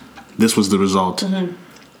choice. This was the result. Mm-hmm.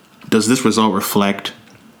 Does this result reflect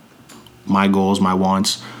my goals, my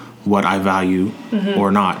wants, what I value,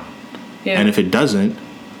 or not? Yeah. And if it doesn't,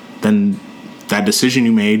 then that decision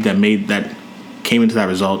you made that came into that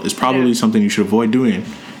result is probably something you should avoid doing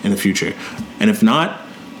in the future. And if not,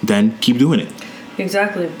 then keep doing it.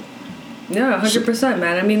 Exactly. Yeah, 100%,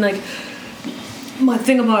 man. I mean, like, my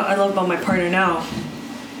thing I love about my partner now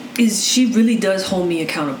is she really does hold me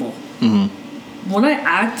accountable. Mm-hmm. When I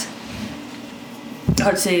act,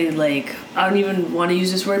 I'd say, like, I don't even want to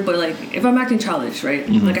use this word, but, like, if I'm acting childish, right?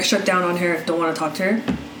 Mm-hmm. Like, I shut down on her, don't want to talk to her.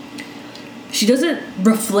 She doesn't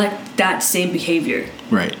reflect that same behavior.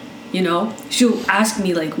 Right. You know? She'll ask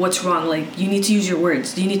me, like, what's wrong? Like, you need to use your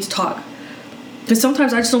words. You need to talk. Because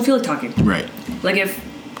sometimes I just don't feel like talking. Right. Like, if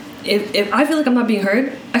I feel like I'm not being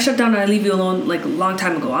heard, I shut down and I leave you alone, like, a long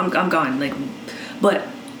time ago. I'm gone. Like, but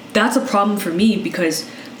that's a problem for me because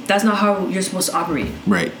that's not how you're supposed to operate.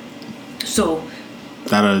 Right. So...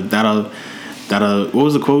 That'll what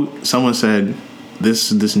was the quote? Someone said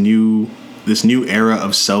this new era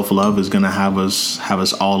of self-love is gonna have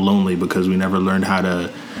us all lonely because we never learned how to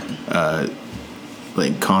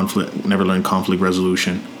never learned conflict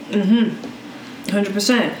resolution.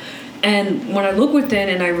 100%. And when I look within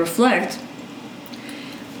and I reflect,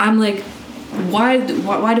 I'm like, why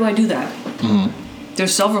do I do that? Mm-hmm.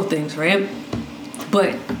 There's several things, right?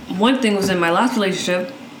 But one thing was in my last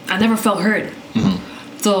relationship, I never felt heard. Mm-hmm.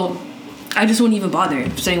 So I just wouldn't even bother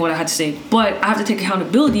saying what I had to say. But I have to take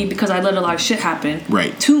accountability because I let a lot of shit happen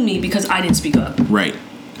to me because I didn't speak up. Right.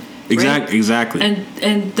 Exactly.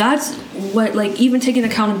 And that's what, like, even taking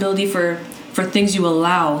accountability for things you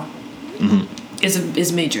allow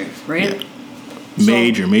is major, right?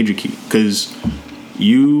 Yeah. Major key. Because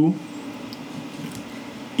you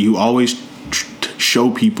always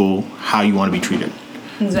show people how you want to be treated.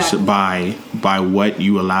 Exactly. So by what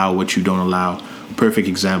you allow, what you don't allow. Perfect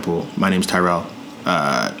example. My name's Tyrell.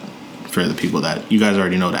 For the people that you guys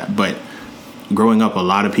already know that, but growing up, a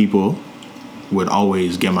lot of people would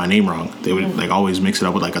always get my name wrong. They would like always mix it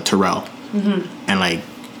up with like a Terrell, and like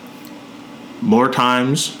more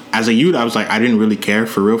times as a youth, I was like, I didn't really care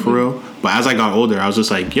for real. But as I got older, I was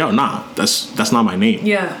just like, yo, nah, that's not my name.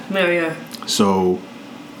 Yeah. So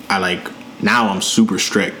I now I'm super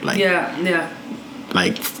strict. Like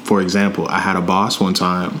Like for example, I had a boss one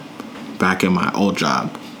time back in my old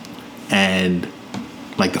job, and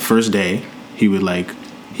like the first day he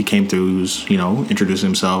came through, he was, introducing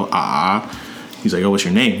himself. He's like, oh, what's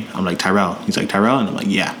your name? I'm like, Tyrell. He's like, Tyrell? And I'm like,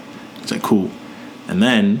 yeah. He's like, cool. And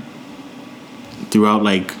then throughout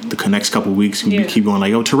like the next couple of weeks, we keep going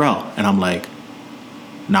like, oh, Tyrell. And I'm like,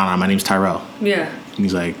 nah, my name's Tyrell. Yeah. And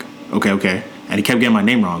he's like, okay. And he kept getting my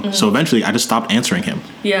name wrong. Mm-hmm. So eventually I just stopped answering him.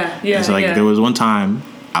 Yeah. And so there was one time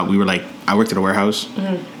I worked at a warehouse,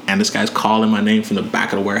 and this guy's calling my name from the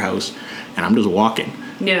back of the warehouse, and I'm just walking.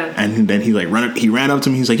 Yeah. And then he ran up to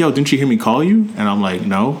me. He's like, yo, didn't you hear me call you? And I'm like,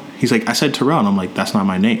 no. He's like, I said Terrell. And I'm like, that's not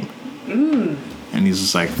my name. And he's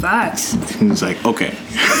just like, facts. He's like, okay.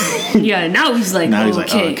 Yeah. Now he's like,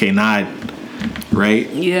 okay, not right.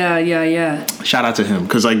 Yeah. Shout out to him,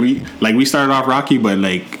 because we started off rocky, but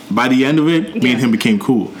like by the end of it, me and him became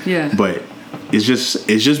cool. Yeah. But it's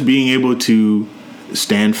just being able to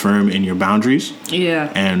stand firm in your boundaries.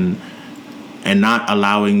 Yeah. And not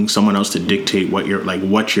allowing someone else to dictate what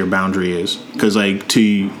your boundary is, because like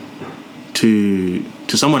to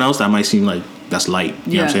someone else that might seem like that's light.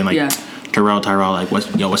 You know what I'm saying? Like Tyrell, like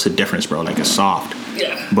what's the difference, bro? Like it's soft.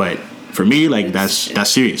 Yeah. But for me, like that's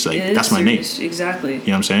serious. Like that's my name. Exactly. You know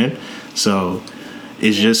what I'm saying? So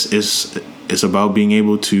it's just it's about being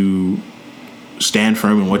able to stand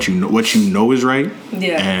firm in what you know is right.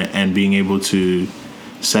 Yeah. And being able to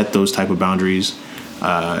set those type of boundaries.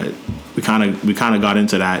 We kind of got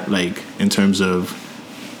into that, like in terms of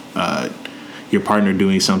your partner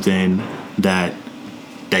doing something that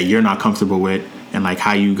you're not comfortable with, and like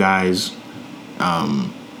how you guys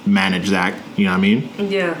manage that. You know what I mean?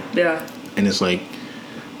 Yeah. And it's like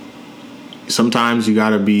sometimes you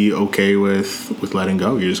gotta be okay with letting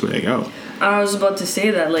go. You're just like, go. I was about to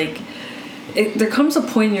say that, like, there comes a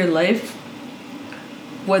point in your life,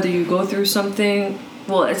 whether you go through something.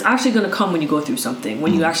 Well, it's actually going to come when you go through something,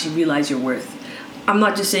 when you actually realize your worth. I'm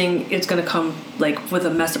not just saying it's gonna come like with a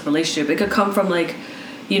messed up relationship. It could come from like,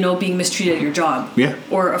 you know, being mistreated at your job. Yeah.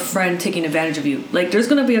 Or a friend taking advantage of you. Like, there's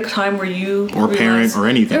gonna be a time where you or parent or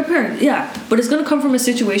anything. Or parent, yeah. But it's gonna come from a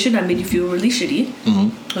situation that made you feel really shitty.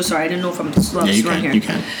 Mm-hmm. Oh, sorry, I didn't know if I'm slow here. You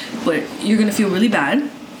can. But you're gonna feel really bad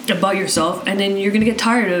about yourself, and then you're gonna get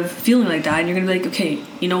tired of feeling like that, and you're gonna be like, okay,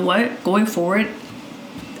 you know what? Going forward,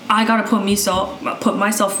 I gotta put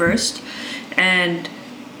myself first, and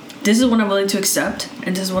this is what I'm willing to accept,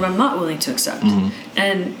 and this is what I'm not willing to accept. Mm-hmm.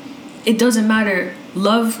 And it doesn't matter.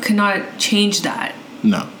 Love cannot change that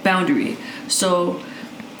boundary. So,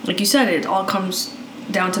 like you said, it all comes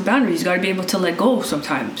down to boundaries. You got to be able to let go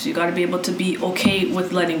sometimes. You got to be able to be okay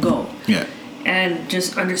with letting go. Yeah. And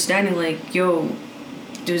just understanding, like, yo,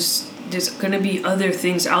 there's going to be other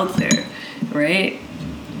things out there, right?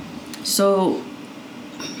 So,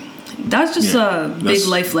 that's just a big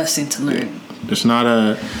life lesson to learn. It's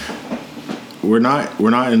not we're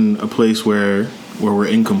not in a place where we're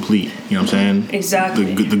incomplete, you know what I'm saying?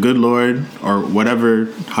 Exactly. The good Lord or whatever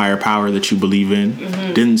higher power that you believe in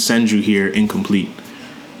didn't send you here incomplete.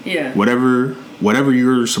 Yeah. Whatever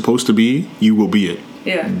you're supposed to be, you will be it.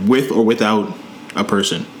 Yeah. With or without a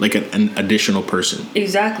person, like an additional person.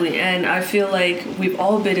 Exactly. And I feel like we've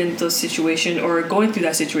all been in the situation or going through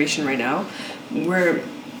that situation right now where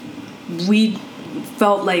we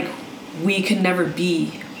felt like we can never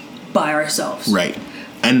be by ourselves. Right.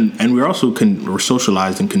 And we're also we're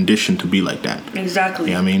socialized and conditioned to be like that.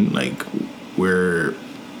 Exactly. Yeah, I mean, like we're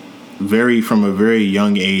from a very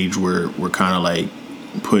young age, we're kind of like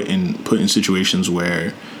put in situations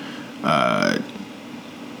where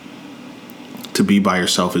to be by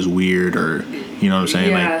yourself is weird, or you know what I'm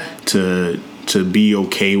saying? Yeah. Like to be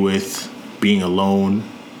okay with being alone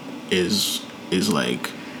is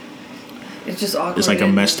like. It's just awkward. It's like a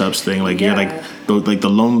messed up thing. Like you're like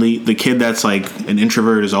the kid that's like an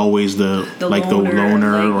introvert is always the loner, like,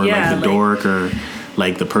 or like the dork, or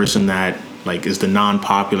like the person that like is the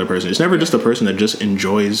non-popular person. It's never just a person that just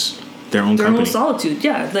enjoys their own company. Their own solitude.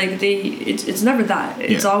 Yeah, like it's never that.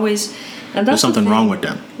 It's always, and that's there's something wrong with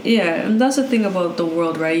them. Yeah, and that's the thing about the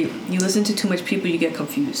world, right? You listen to too much people, you get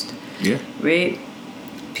confused. Yeah. Right.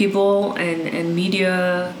 People and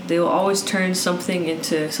media, they will always turn something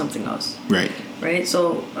into something else. Right.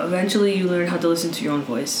 So eventually you learn how to listen to your own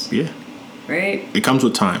voice. Yeah. Right. It comes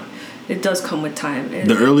with time. It does come with time.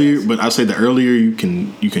 But I'll say the earlier you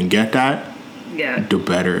can get that,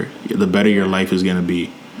 the better your life is gonna be.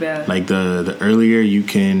 Yeah. Like the earlier you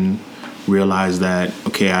can realize that,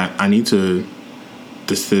 okay, I need to.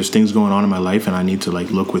 There's things going on in my life, and I need to like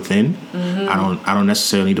look within. Mm-hmm. I don't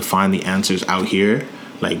necessarily need to find the answers out here.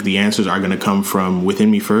 Like the answers are going to come from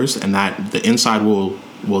within me first, and that the inside will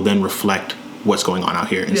then reflect what's going on out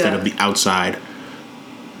here instead of the outside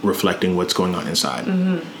reflecting what's going on inside.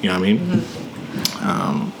 Mm-hmm. You know what I mean?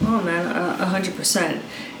 Mm-hmm. Oh man, 100%.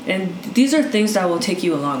 And these are things that will take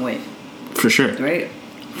you a long way. For sure. Right?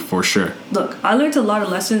 For sure. Look, I learned a lot of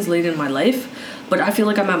lessons late in my life, but I feel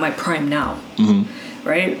like I'm at my prime now. Mm-hmm.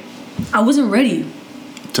 Right? I wasn't ready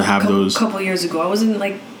to have those. A couple years ago. I wasn't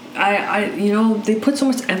like, I you know, they put so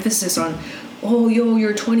much emphasis on, oh, yo,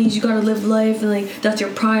 your 20s, you gotta live life, and like that's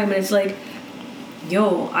your prime, and it's like,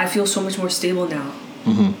 yo, I feel so much more stable now.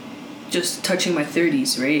 Mm-hmm. Just touching my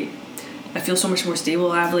 30s, right? I feel so much more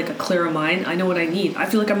stable. I have like a clearer mind. I know what I need. I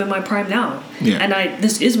feel like I'm in my prime now. Yeah. And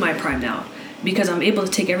this is my prime now because I'm able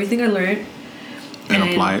to take everything I learned and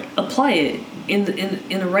apply it in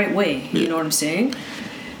the right way. Yeah. You know what I'm saying?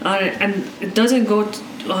 And it doesn't go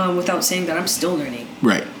without saying that I'm still learning.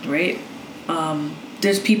 Right.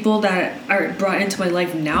 There's people that are brought into my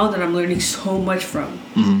life now that I'm learning so much from.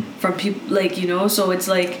 Mm-hmm. From people, like, you know, so it's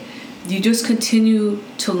like you just continue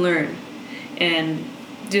to learn, and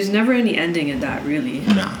there's never any ending in that, really.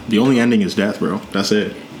 Nah, the only ending is death, bro. That's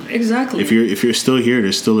it. Exactly. If you're still here,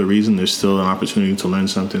 there's still a reason. There's still an opportunity to learn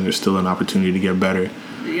something. There's still an opportunity to get better.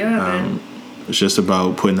 Yeah, man. It's just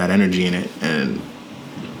about putting that energy in it, and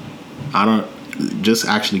it just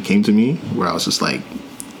actually came to me where I was just like,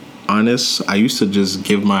 honest. I used to just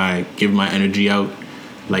give my energy out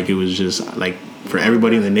like it was just like for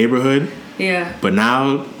everybody in the neighborhood. Yeah. But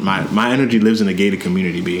now my energy lives in a gated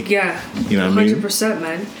community, B. Yeah. You know what I mean? 100%,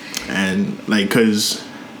 man. And like, cause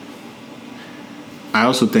I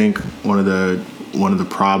also think one of the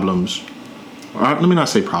problems, or let me not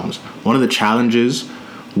say problems, one of the challenges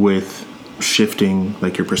with shifting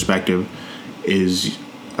like your perspective is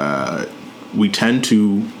we tend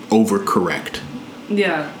to overcorrect.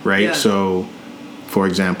 Yeah. Right? Yeah. So, for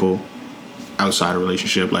example, outside a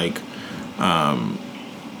relationship, like,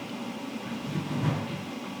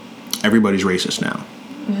 everybody's racist now.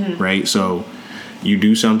 Mm-hmm. Right? So, you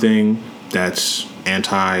do something that's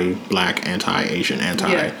anti-black, anti-Asian, and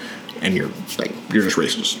you're just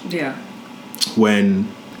racist. Yeah.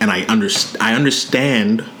 I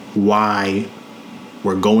understand why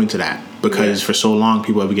we're going to that, because for so long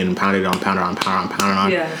people have been getting pounded on,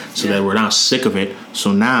 so that we're now sick of it.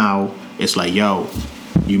 So now it's like, yo,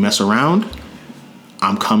 you mess around,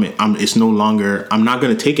 I'm coming. It's no longer. I'm not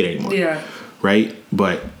gonna take it anymore. Yeah. Right.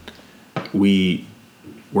 But we're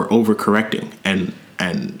overcorrecting,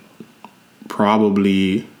 and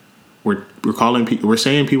probably we're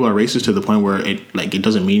saying people are racist to the point where it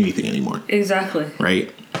doesn't mean anything anymore. Exactly.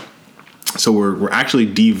 Right. So we're actually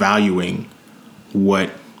devaluing what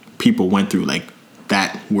people went through,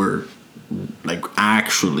 that were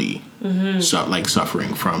actually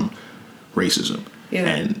suffering from racism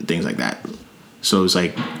and things like that. So it's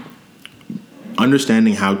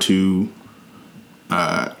understanding how to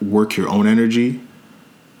work your own energy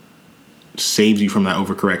saves you from that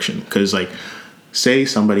overcorrection. Because say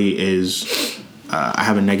somebody is I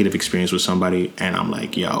have a negative experience with somebody, and I'm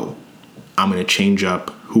like, yo, I'm gonna change up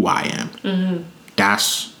who I am. Mm-hmm.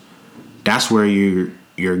 That's where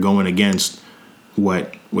you're going against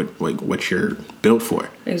what you're built for.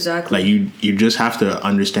 Exactly. You just have to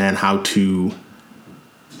understand how to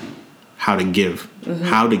give,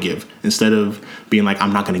 how to give, instead of being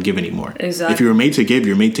I'm not going to give anymore. Exactly. If you were made to give,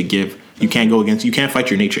 you're made to give. You can't fight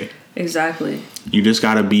your nature. Exactly. You just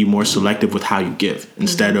got to be more selective with how you give,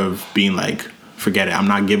 instead of being forget it, I'm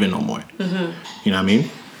not giving no more. Mm-hmm. You know what I mean?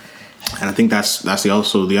 And I think that's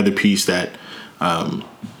also the other piece that,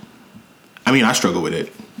 I struggle with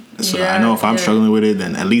it. So I know if I'm struggling with it,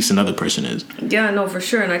 then at least another person is. Yeah, no, for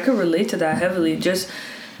sure. And I could relate to that heavily. Just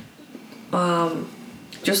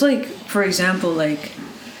for example,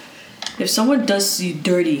 if someone does you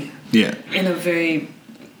dirty, in a very,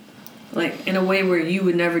 in a way where you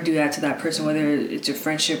would never do that to that person, whether it's a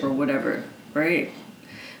friendship or whatever, right?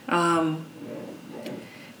 And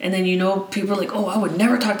then people are oh, I would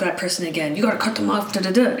never talk to that person again. You gotta cut them off. Da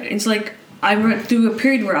da da. It's I went through a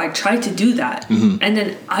period where I tried to do that, and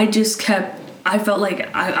then I felt like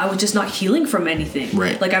I was just not healing from anything.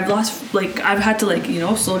 Right. I've had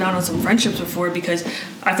to slow down on some friendships before, because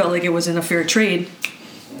I felt like it wasn't a fair trade,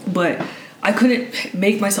 but I couldn't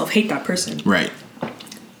make myself hate that person. Right.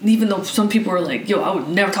 Even though some people were yo, I would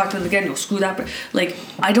never talk to them again. Yo, screw that. But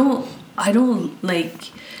I don't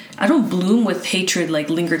bloom with hatred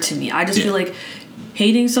linger to me. I just feel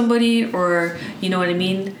hating somebody, or you know what I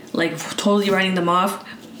mean, totally writing them off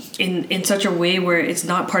in such a way where it's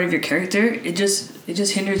not part of your character, it just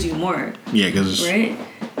hinders you more. Yeah, because right,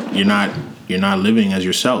 you're not living as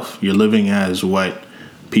yourself. You're living as what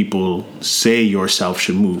people say yourself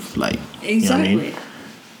should move like. Exactly. You know what I mean?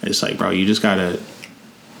 It's bro, you just gotta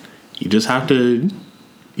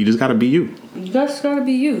be you. You just gotta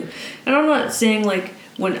be you. And I'm not saying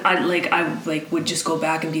when I would just go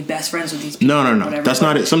back and be best friends with these people. No. Whatever, that's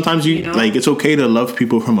not it. Sometimes you it's okay to love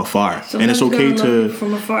people from afar. Sometimes and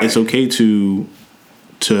it's okay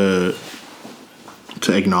to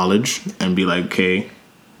acknowledge and be okay,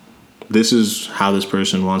 this is how this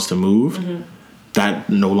person wants to move. Mm-hmm. That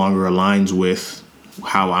no longer aligns with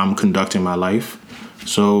how I'm conducting my life.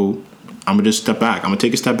 So I'm gonna just step back. I'm gonna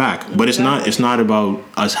take a step back. But it's not about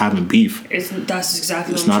us having beef. That's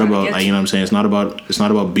exactly it's not about you know what I'm saying? It's not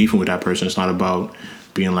about beefing with that person. It's not about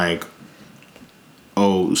being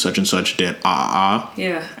oh, such and such did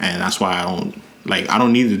Yeah. And that's why I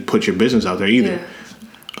don't need to put your business out there either. Yeah.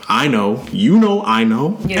 I know, I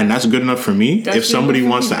know, and that's good enough for me. If somebody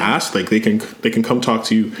wants to ask, they can come talk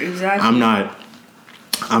to you. Exactly.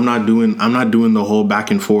 I'm not doing the whole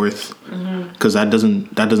back and forth, because that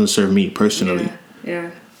doesn't serve me personally.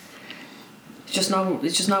 Yeah. It's just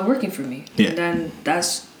not working for me. Yeah. And then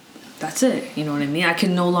that's it. You know what I mean? I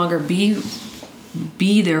can no longer be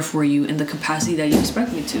there for you in the capacity that you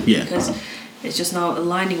expect me to. Yeah. Because it's just not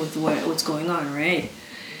aligning with what's going on, right?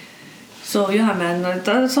 So yeah, man,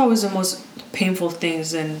 that's always the most painful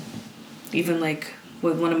things. And even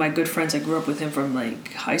with one of my good friends, I grew up with him from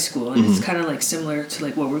high school, and it's kind of similar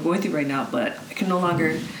to what we're going through right now. But I can no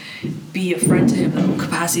longer be a friend to him in the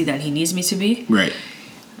capacity that he needs me to be. Right.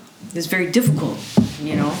 It's very difficult,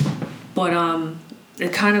 But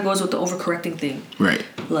it kind of goes with the overcorrecting thing. Right.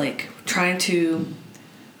 Trying to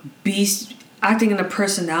be acting in a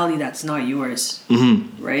personality that's not yours.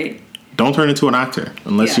 Mm-hmm. Right. Don't turn into an actor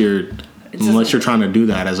unless you're trying to do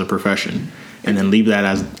that as a profession. And then leave that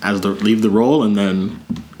leave the role, and then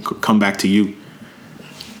come back to you.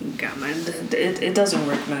 God, man, it doesn't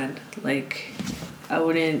work, man. I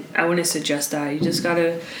wouldn't suggest that. You just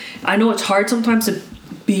gotta. I know it's hard sometimes to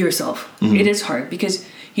be yourself. Mm-hmm. It is hard because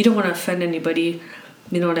you don't want to offend anybody.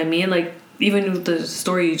 You know what I mean? Like, even with the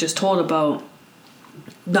story you just told about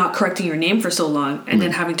not correcting your name for so long and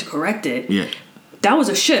then having to correct it. Yeah. That was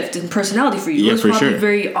a shift in personality for you. Yeah, it was for probably sure.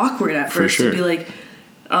 very awkward at first sure. to be like,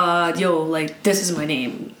 yo, like, this is my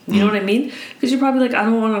name. You know what I mean? Because you're probably like, I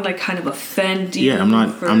don't want to, like, kind of offend you. Yeah, I'm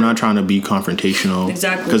not trying to be confrontational.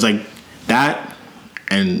 Exactly. Because, like, that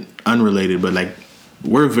and unrelated, but, like,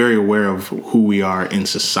 we're very aware of who we are in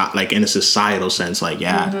society, like, in a societal sense. Like,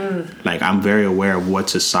 like, I'm very aware of what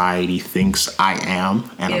society thinks I am,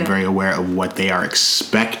 and I'm very aware of what they are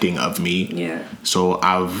expecting of me. Yeah. So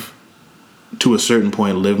I've, to a certain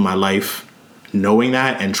point, lived my life knowing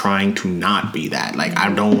that and trying to not be that. Like, I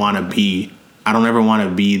don't ever want to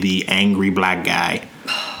be the angry black guy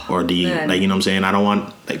or the, like, you know what I'm saying? I don't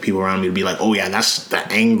want, like, people around me to be like, oh yeah, that's the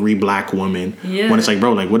angry black woman. Yeah. When it's like,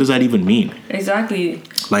 bro, like, what does that even mean? Exactly.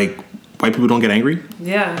 Like, white people don't get angry.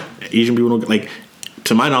 Yeah. Asian people don't get, like,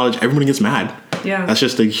 to my knowledge, everybody gets mad. Yeah. That's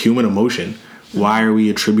just a human emotion. Why are we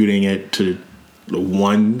attributing it to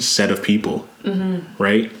one set of people?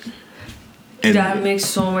 Right? And that makes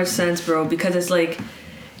so much sense, bro, because it's like,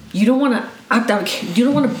 you don't want to act out, you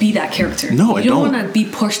don't want to be that character. No, I you don't. want to be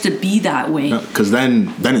pushed to be that way. because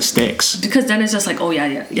then it sticks. Because then it's just like, oh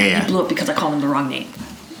yeah. You blew up because I called him the wrong name.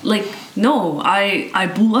 Like, no, I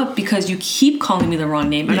blew up because you keep calling me the wrong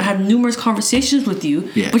name, and I had numerous conversations with you,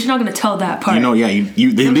 but you're not going to tell that part. You know, they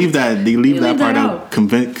leave that part out.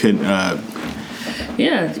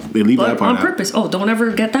 Yeah, they leave but that part on out. purpose. Oh, don't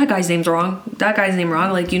ever get that guy's name wrong.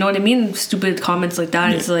 Like, you know what I mean? Stupid comments like that.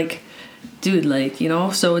 Yeah. It's like, dude, like, you know.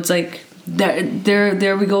 So it's like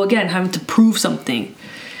there we go again, having to prove something.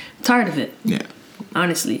 I'm tired of it. Yeah.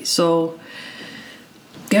 Honestly. So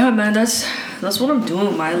yeah, man, that's what I'm doing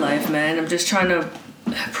with my life, man. I'm just trying to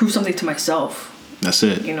prove something to myself. That's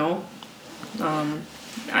it. You know,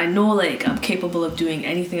 I know, like, I'm capable of doing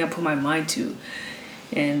anything I put my mind to,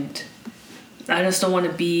 and I just don't want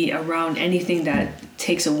to be around anything that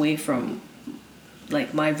takes away from,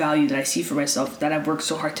 like, my value that I see for myself, that I've worked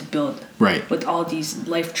so hard to build. Right. With all these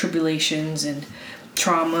life tribulations and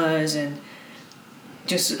traumas and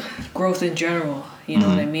just growth in general. You know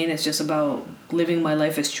what I mean? It's just about living my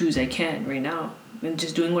life as true as I can right now and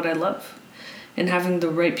just doing what I love and having the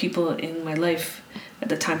right people in my life at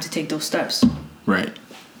the time to take those steps. Right.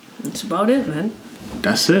 That's about it, man.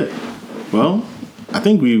 That's it. Well, I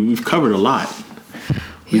think we've covered a lot.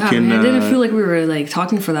 Man, I didn't feel like we were, like,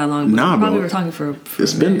 talking for that long. But Nah, we probably bro. were talking for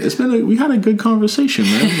we had a good conversation,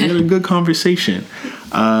 man. We had a good conversation.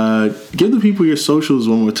 Give the people your socials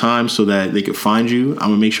one more time so that they can find you.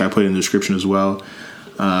 I'm gonna make sure I put it in the description as well.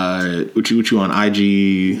 What you on IG?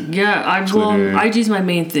 Yeah, Twitter. IG's my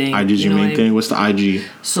main thing. IG's your main thing. What's the IG?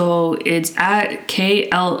 So it's at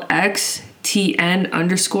KLXTN_.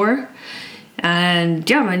 And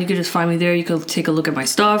yeah, man, you can just find me there. You can take a look at my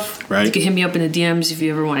stuff. Right. You can hit me up in the DMs if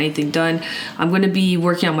you ever want anything done. I'm going to be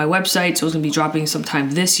working on my website, so it's going to be dropping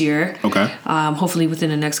sometime this year. Okay. Hopefully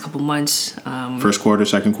within the next couple months. First quarter,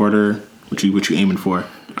 second quarter. What you aiming for?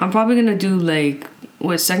 I'm probably going to do, like,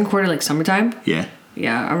 second quarter, like, summertime. Yeah.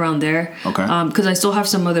 Yeah, around there. Okay. Because I still have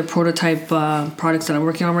some other prototype products that I'm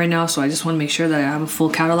working on right now, so I just want to make sure that I have a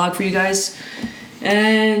full catalog for you guys.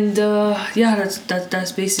 And yeah,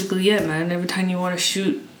 that's basically it, man. Every time you want to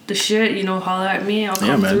shoot the shit, you know, holler at me. I'll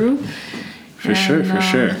come through. For sure.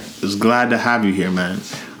 It's glad to have you here, man.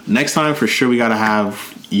 Next time, for sure, we gotta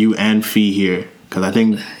have you and Fee here because I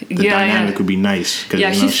think the dynamic would be nice. Cause,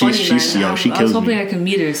 yeah, you know, she's funny, man. She I was kills hoping me. I could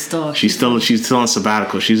meet her still. She's still on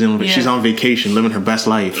sabbatical. She's on vacation, living her best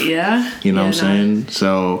life. Yeah. You know what I'm saying?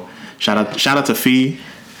 So shout out to Fee.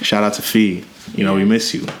 Shout out to Fee. You know, we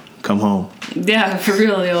miss you. Come home. Yeah, for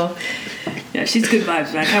real, yo. Yeah, she's good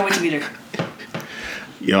vibes, man. I can't wait to meet her.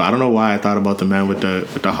 Yo, I don't know why I thought about the man with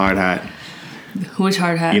the hard hat. Which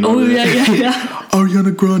hard hat? You know yeah.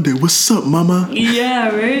 Ariana Grande, what's up, mama?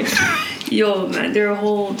 Yeah, right. Yo, man, they're a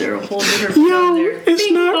whole different Yo, there.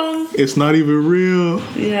 It's not even real.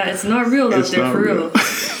 Yeah, it's not real out there, for real.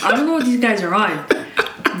 I don't know what these guys are on.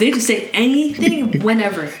 They just say anything,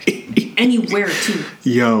 whenever, anywhere, too.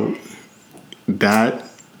 Yo, that.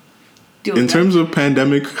 In terms of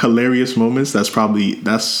pandemic hilarious moments, that's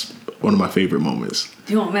one of my favorite moments.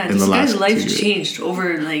 Yo, man, this guy's life changed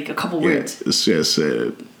over, like, a couple words. It's just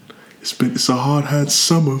it's a hard hat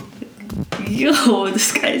summer. Yo,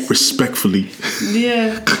 this guy's respectfully.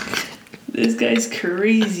 Yeah, this guy's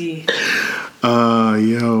crazy.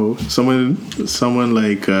 Yo, someone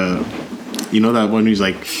like you know that one who's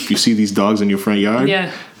like, you see these dogs in your front yard?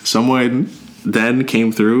 Yeah. Someone then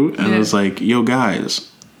came through and was like, yo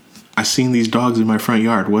guys, I seen these dogs in my front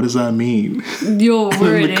yard. What does that mean? Yo, And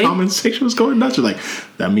word, then the comment section was going nuts. They're like,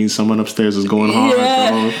 that means someone upstairs is going hard,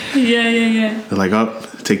 bro. Yeah. They're like, oh,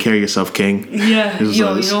 take care of yourself, King. Yeah. It's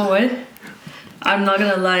Yo, like- you know what? I'm not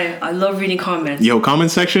gonna lie. I love reading comments. Yo, comment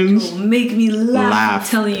sections. Make me laugh. I'm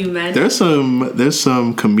telling you, man. There's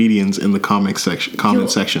some comedians in the comment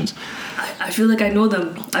sections. I feel like I know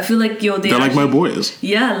them. I feel like, yo, They're like my boys.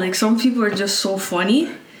 Yeah, like some people are just so funny.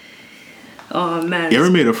 Oh man. You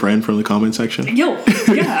ever made a friend from the comment section? Yo,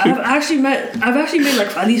 yeah, I've actually made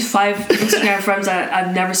like at least 5 Instagram friends that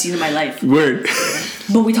I've never seen in my life. Word.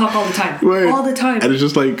 But we talk all the time. Word. All the time. And it's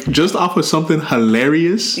just like, just off of something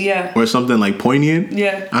hilarious. Yeah. Or something like poignant.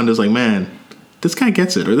 Yeah. I'm just like, man, this guy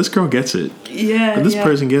gets it. Or this girl gets it. Yeah. Or this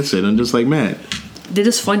person gets it. I'm just like, man. They're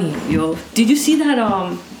just funny, yo. Did you see that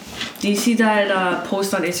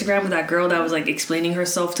post on Instagram with that girl that was like explaining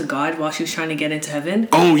herself to God while she was trying to get into heaven?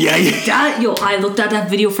 Oh, yeah. I looked at that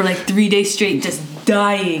video for like 3 days straight, just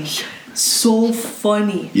dying. So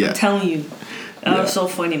funny. Yeah. I'm telling you. That was so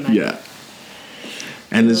funny, man. Yeah.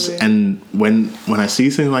 And when I see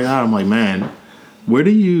things like that, I'm like, man, how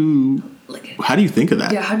do you think of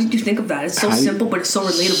that? Yeah, how did you think of that? It's so simple, but it's so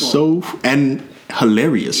relatable. And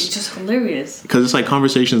hilarious. It's just hilarious. Because it's like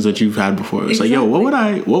conversations that you've had before. It's like, yo, what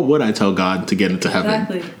would I tell God to get into heaven?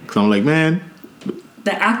 Exactly. Because I'm like, man.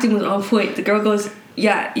 The acting was on point. The girl goes,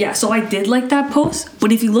 yeah. So I did like that post,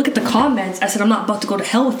 but if you look at the comments, I said I'm not about to go to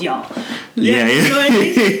hell with y'all. Yeah. You know what I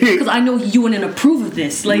mean? Because I know you wouldn't approve of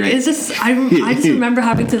this. Like, right. it's just I just remember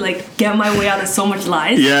having to like get my way out of so much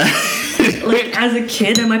lies. Yeah. Like as a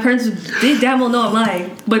kid, and my parents, they damn well know I'm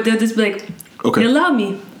lying, but they'll just be like, okay, they allowed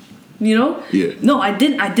me. You know? Yeah. No, I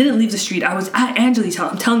didn't leave the street. I was at Angeli's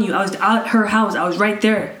house. I'm telling you, I was at her house. I was right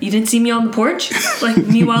there. You didn't see me on the porch? Like,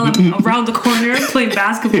 meanwhile, I'm around the corner playing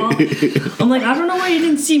basketball. I'm like, I don't know why you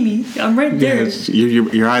didn't see me. I'm right there.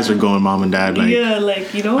 Yeah, your eyes are going, Mom and Dad. Like, yeah,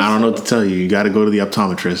 like, you know? I don't know what to tell you. You got to go to the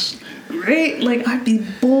optometrist. Right? Like, I'd be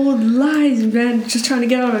bold lies, man, just trying to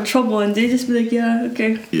get out of trouble. And they just be like, yeah,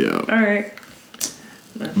 okay. Yeah. All right.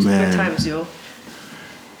 Man. Good times, yo.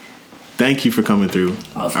 Thank you for coming through.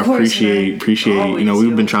 Of I course, appreciate. Always, you know,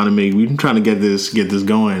 we've been trying to get this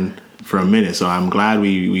going for a minute. So I'm glad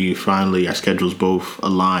we finally, our schedules both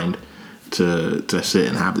aligned to sit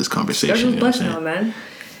and have this conversation. Schedule's blessed now, man.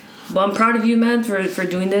 Well, I'm proud of you, man, for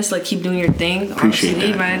doing this. Like, keep doing your thing. Appreciate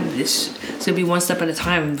Honestly, that, man. It's gonna be one step at a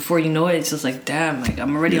time. Before you know it, it's just like, damn, like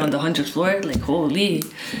I'm already on the 100th floor. Like, holy,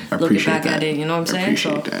 looking back at it, you know what I'm saying?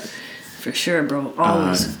 Appreciate that. For sure, bro.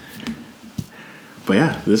 Always. But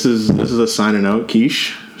yeah, this is a signing out.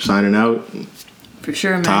 Keish signing out. For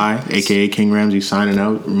sure, man. Ty, aka King Ramsey, signing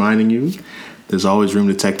out, reminding you there's always room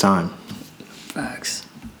to take time. Facts.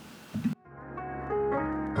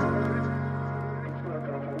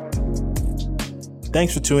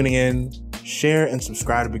 Thanks for tuning in. Share and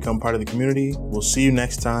subscribe to become part of the community. We'll see you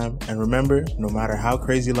next time. And remember, no matter how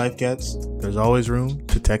crazy life gets, there's always room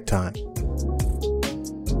to tech time.